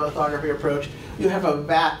device stereolithography approach, you have a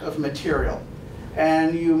vat of material.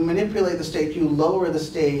 And you manipulate the stage, you lower the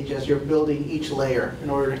stage as you're building each layer in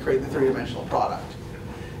order to create the three-dimensional product.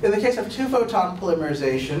 In the case of 2-photon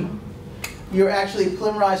polymerization, you're actually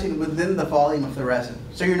polymerizing within the volume of the resin.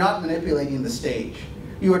 So you're not manipulating the stage.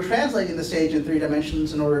 You are translating the stage in 3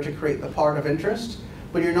 dimensions in order to create the part of interest,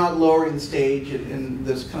 but you're not lowering the stage in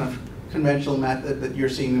this kind of conventional method that you're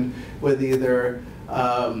seeing with either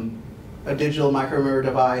a digital micromirror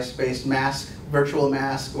device-based mask, virtual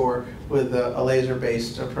mask, or with a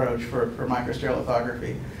laser-based approach for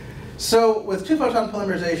microstereolithography. So with 2-photon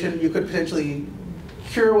polymerization, you could potentially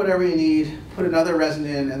cure whatever you need, put another resin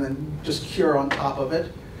in, and then just cure on top of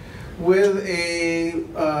it. With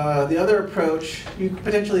the other approach, you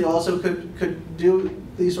potentially also could do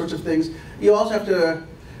these sorts of things. You also have to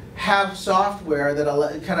have software that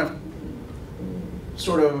kind of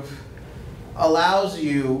sort of allows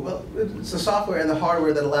you, well, it's the software and the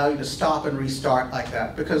hardware that allow you to stop and restart like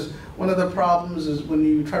that. Because one of the problems is when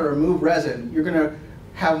you try to remove resin, you're going to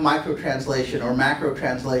have micro-translation or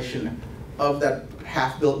macro-translation of that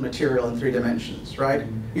half-built material in 3 dimensions, right?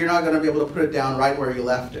 You're not going to be able to put it down right where you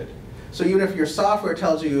left it. So even if your software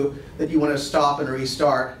tells you that you want to stop and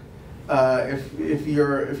restart, if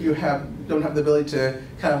you don't have the ability to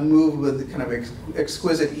kind of move with kind of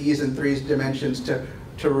exquisite ease in 3 dimensions to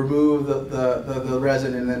remove the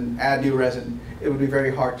resin and then add new resin, it would be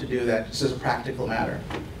very hard to do that, just as a practical matter.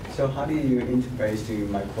 So how do you interface the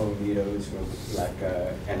microneedles with like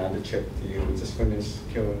another chip? Do you just finish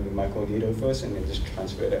killing the microneedle first and then just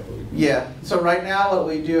transfer that? Yeah, so right now what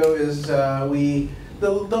we do is the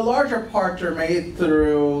larger parts are made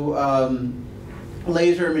through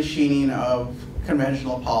laser machining of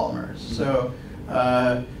conventional polymers. So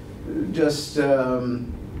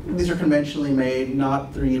these are conventionally made,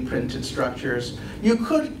 not 3D printed structures. You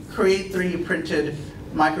could create 3D printed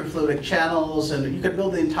microfluidic channels, and you could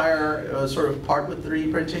build the entire sort of part with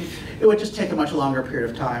 3D printing. It would just take a much longer period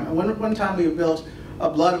of time. And one time we built a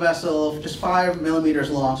blood vessel just 5 millimeters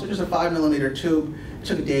long, so just a 5 millimeter tube. It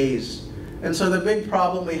took days. And so the big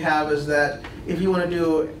problem we have is that if you want to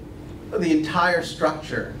do the entire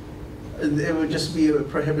structure, it would just be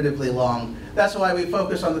prohibitively long. That's why we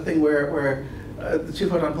focus on the thing where the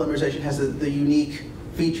two-photon polymerization has the unique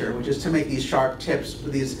feature, which is to make these sharp tips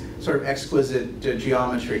with these sort of exquisite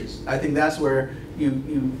geometries. I think that's where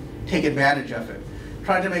you take advantage of it.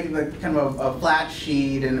 Trying to make the kind of a flat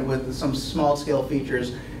sheet and with some small-scale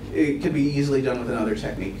features, it could be easily done with another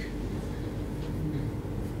technique.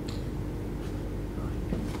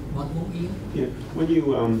 One more, Ian? Yeah, when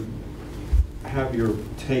you have your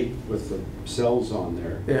tape with the cells on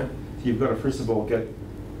there, Yeah. you've got to first of all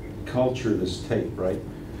culture this tape, right?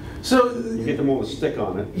 So You get them all to stick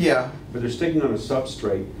on it, yeah, but they're sticking on a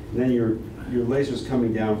substrate, and then your laser's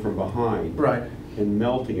coming down from behind right. and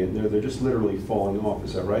melting it, and they're just literally falling off.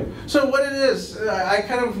 Is that right? So what it is, I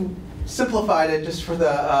kind of simplified it just for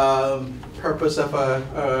the purpose of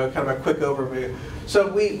a kind of a quick overview. So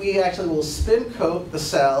we actually will spin coat the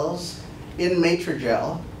cells in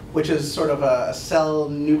matrigel, which is sort of a cell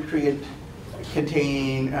nutrient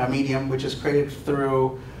containing medium, which is created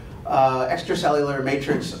through extracellular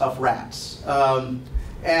matrix of rats.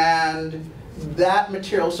 And that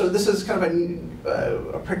material, so this is kind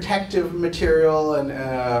of a protective material and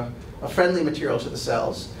a friendly material to the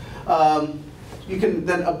cells. You can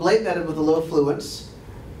then ablate that with a low fluence.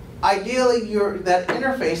 Ideally, that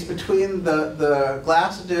interface between the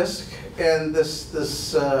glass disc and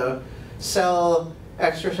this cell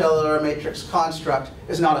extracellular matrix construct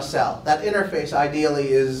is not a cell. That interface ideally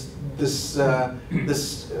is this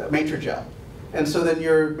matrigel. And so then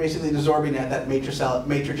you're basically desorbing at that matrigel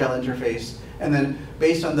interface. And then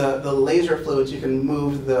based on the laser fluids, you can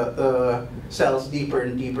move the cells deeper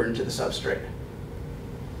and deeper into the substrate.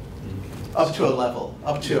 Up to a level,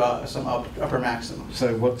 up to some upper maximum.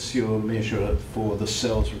 So what's your measure for the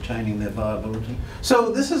cells retaining their viability?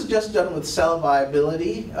 So this is just done with cell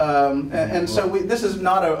viability. And so this is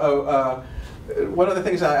not one of the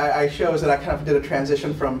things I show is that I kind of did a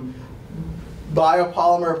transition from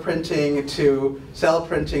biopolymer printing to cell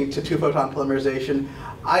printing to two-photon polymerization.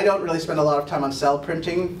 I don't really spend a lot of time on cell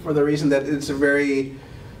printing for the reason that it's very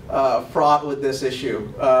fraught with this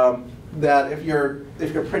issue. That if you're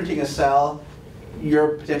printing a cell,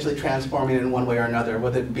 you're potentially transforming it in one way or another,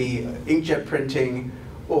 whether it be inkjet printing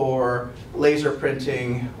or laser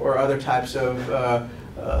printing or other types of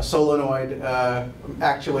solenoid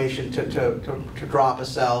actuation to drop a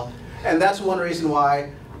cell. And that's one reason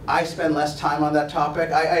why I spend less time on that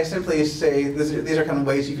topic. I simply say these are kind of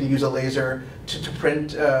ways you can use a laser to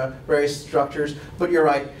print various structures. But you're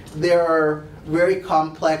right, there are very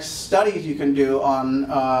complex studies you can do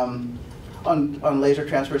on laser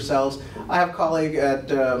transfer cells. I have a colleague at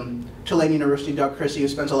Tulane University, Doug Chrissy, who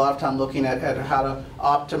spends a lot of time looking at how to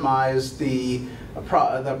optimize the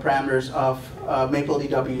parameters of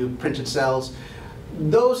MapleDW printed cells.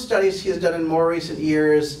 Those studies he has done in more recent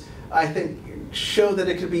years, I think, show that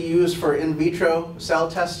it could be used for in vitro cell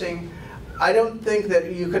testing. I don't think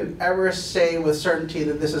that you can ever say with certainty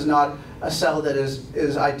that this is not a cell that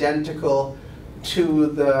is identical to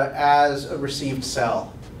the as a received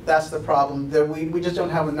cell. That's the problem. That we just don't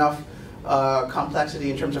have enough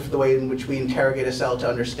complexity in terms of the way in which we interrogate a cell to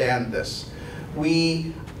understand this.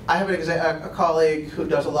 I have a colleague who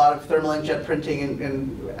does a lot of thermal inkjet printing,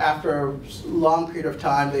 and after a long period of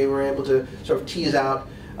time, they were able to sort of tease out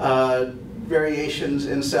variations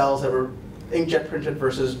in cells that were inkjet printed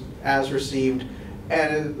versus as received.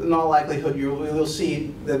 And in all likelihood, you'll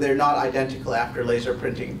see that they're not identical after laser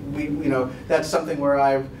printing. That's something where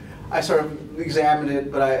I sort of examined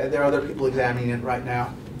it, but there are other people examining it right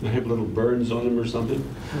now. They have little burns on them or something?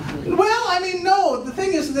 Well, I mean, no. The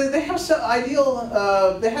thing is that they have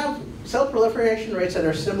they have cell proliferation rates that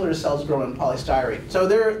are similar to cells grown in polystyrene. So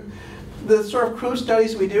the sort of crude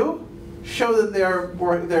studies we do show that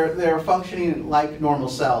they're functioning like normal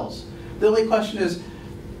cells. The only question is,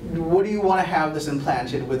 what do you want to have this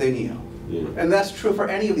implanted within you? Yeah. And that's true for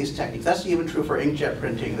any of these techniques. That's even true for inkjet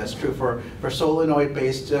printing. That's true for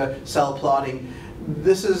solenoid-based cell plotting.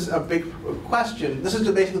 This is a big question. This is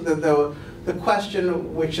basically the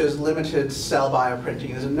question which has limited cell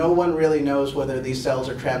bioprinting, is that no one really knows whether these cells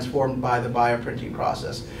are transformed by the bioprinting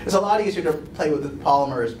process. It's a lot easier to play with the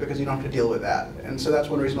polymers because you don't have to deal with that. And so that's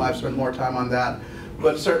one reason why I've spent more time on that.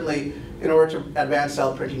 But certainly, in order to advance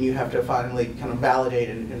cell printing, you have to finally kind of validate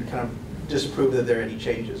and kind of disprove that there are any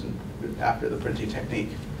changes after the printing technique.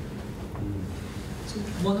 So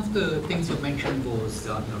one of the things you mentioned was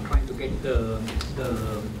trying to get the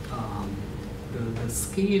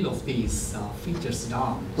scale of these features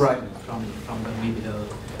down. Right. From maybe the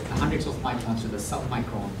hundreds of microns to the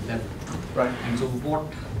sub-micron level. Right. And so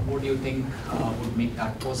what do you think would make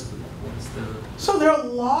that possible? What's the... So there are a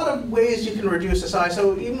lot of ways you can reduce the size.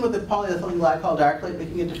 So even with the polyethylene glycol dark plate, we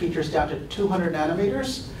can get the features down to 200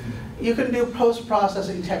 nanometers. You can do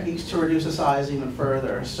post-processing techniques to reduce the size even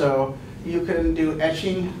further. So you can do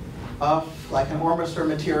etching of like an ormester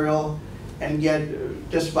material and get,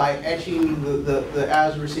 just by etching the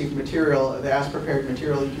as-received material, the as-prepared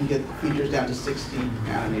material, you can get the features down to 60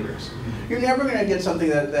 nanometers. You're never going to get something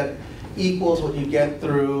that equals what you get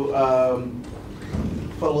through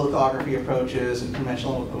photolithography approaches and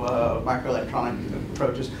conventional microelectronic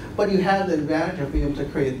approaches, but you have the advantage of being able to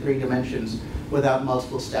create 3 dimensions without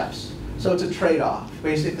multiple steps. So it's a trade-off.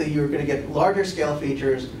 Basically, you're going to get larger scale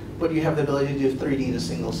features, but you have the ability to do 3D in a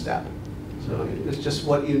single step. So it's just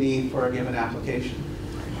what you need for a given application.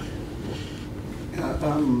 I've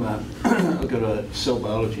got a cell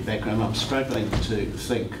biology background. I'm struggling to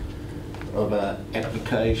think of an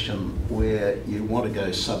application where you want to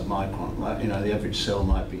go sub-micron. Like, you know, the average cell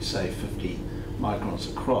might be, say, 50 microns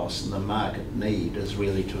across, and the market need is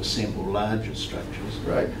really to assemble larger structures,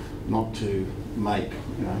 Right. not to make,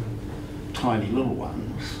 you know, tiny little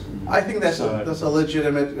ones. I think that's a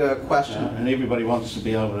legitimate question. And everybody wants to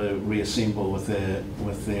be able to reassemble with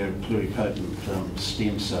their pluripotent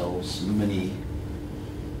stem cells,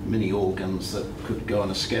 mini organs that could go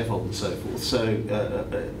on a scaffold and so forth. So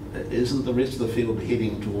isn't the rest of the field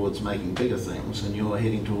heading towards making bigger things, and you're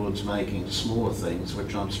heading towards making smaller things,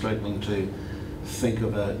 which I'm struggling to think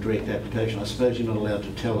of a direct application? I suppose you're not allowed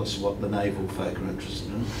to tell us what the naval folk are interested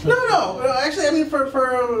in. No. Actually, I mean, for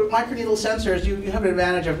microneedle sensors, you have an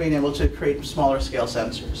advantage of being able to create smaller scale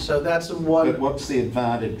sensors. So that's one. But what's the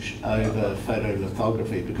advantage over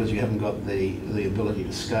photolithography? Because you haven't got the ability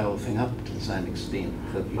to scale the thing up to the same extent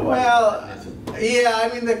that you Well, method. yeah, I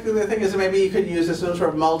mean, the thing is that maybe you could use this sort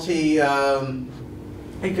of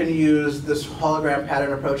you can use this hologram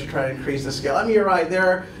pattern approach to try to increase the scale. I mean, you're right, there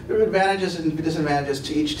are advantages and disadvantages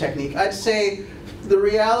to each technique. I'd say the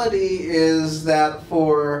reality is that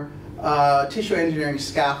for tissue engineering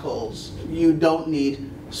scaffolds, you don't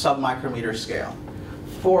need sub-micrometer scale.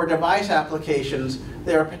 For device applications,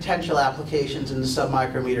 there are potential applications in the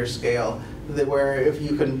sub-micrometer scale where if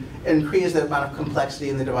you can increase the amount of complexity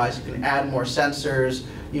in the device, you can add more sensors,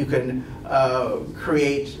 you can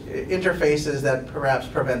create interfaces that perhaps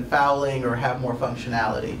prevent fouling or have more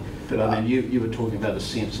functionality. But I mean, you were talking about a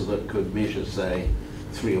sensor that could measure, say,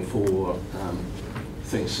 3 or 4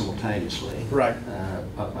 things simultaneously. Right.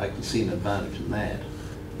 I can see an advantage in that.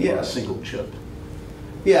 Yeah. Or a single chip.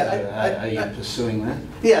 Yeah. Are you pursuing that?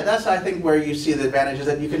 Yeah, that's, I think, where you see the advantage is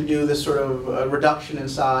that you can do this sort of reduction in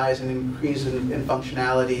size and increase in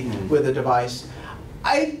functionality with the device.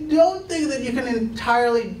 I don't think that you can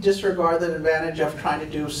entirely disregard the advantage of trying to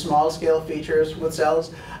do small-scale features with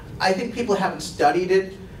cells. I think people haven't studied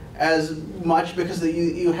it as much because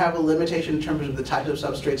you have a limitation in terms of the types of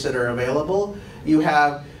substrates that are available. You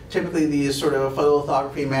have typically these sort of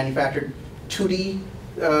photolithography manufactured 2D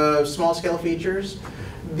small-scale features.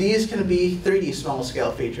 These can be 3D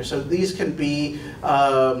small-scale features. So these can be,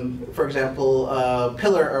 for example,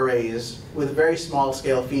 pillar arrays with very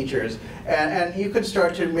small-scale features. And you could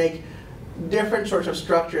start to make different sorts of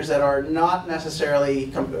structures that are not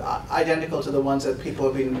necessarily identical to the ones that people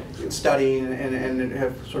have been studying and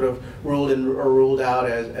have sort of ruled in or ruled out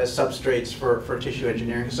as substrates for tissue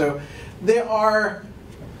engineering. So there are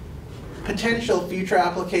potential future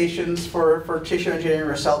applications for tissue engineering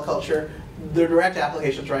or cell culture. The direct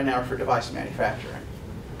applications right now are for device manufacturing.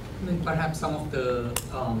 I mean, perhaps some of the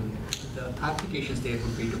applications there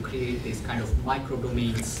would be to create these kind of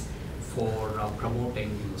microdomains for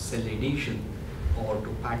promoting cell adhesion, or to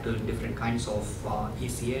pattern different kinds of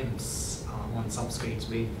ECMs on substrates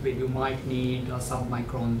where you might need a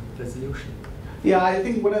sub-micron resolution. Yeah, I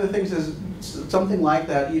think one of the things is something like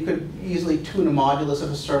that. You could easily tune a modulus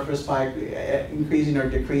of a surface by increasing or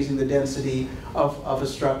decreasing the density of a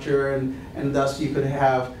structure, and thus you could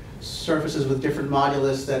have surfaces with different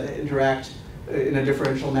modulus that interact in a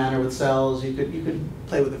differential manner with cells. You could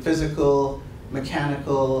play with the physical,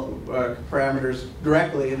 mechanical parameters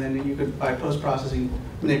directly, and then you could, by post-processing,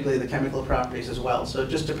 manipulate the chemical properties as well. So it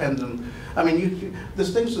just depends on, I mean,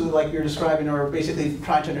 these things like you're describing are basically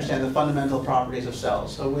trying to understand the fundamental properties of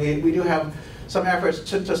cells. So we do have some efforts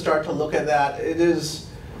to start to look at that. It is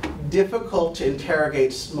difficult to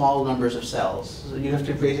interrogate small numbers of cells. So you have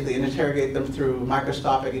to basically interrogate them through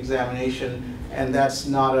microscopic examination, and that's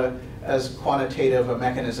not as quantitative a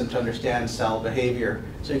mechanism to understand cell behavior.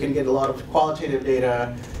 So you can get a lot of qualitative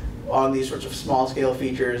data on these sorts of small-scale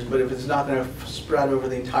features, but if it's not going to spread over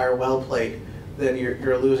the entire well plate, then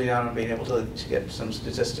you're losing out on being able to get some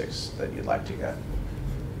statistics that you'd like to get.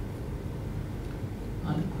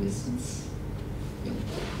 Other questions?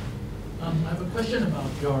 I have a question about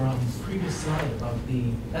your previous slide about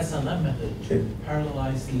the SLM method to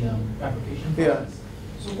parallelize the fabrication process.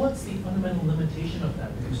 So what's the fundamental limitation of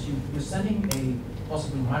that? Because you're sending a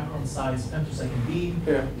possibly micron-sized femtosecond beam,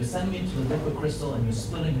 you're sending it to the liquid crystal, and you're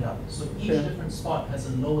splitting it up. So each different spot has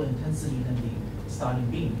a lower intensity than the starting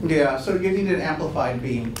beam. Yeah, so you need an amplified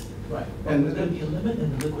beam. Right. And would there be a limit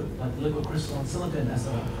in the liquid, like the liquid crystal and silicon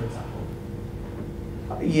SLM, for example?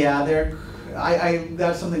 Yeah,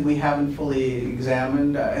 that's something we haven't fully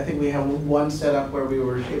examined. I think we have one setup where we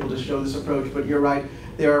were able to show this approach, but you're right,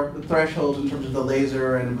 there are thresholds in terms of the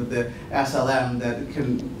laser and with the SLM that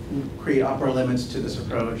can create upper limits to this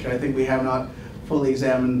approach. I think we have not fully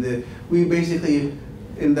examined we basically,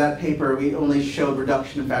 in that paper, we only showed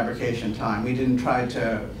reduction in fabrication time. We didn't try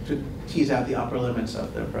to tease out the upper limits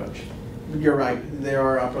of the approach. You're right, there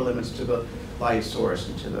are upper limits to the light source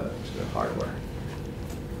and to the hardware.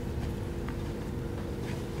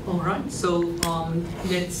 All right, so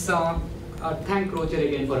let's thank Roger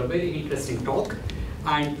again for a very interesting talk.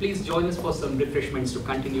 And please join us for some refreshments to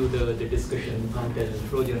continue the discussion until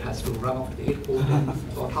Roger has to run off to the airport in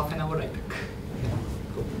about half an hour, I think. Yeah,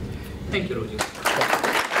 cool. Thank you, Roger.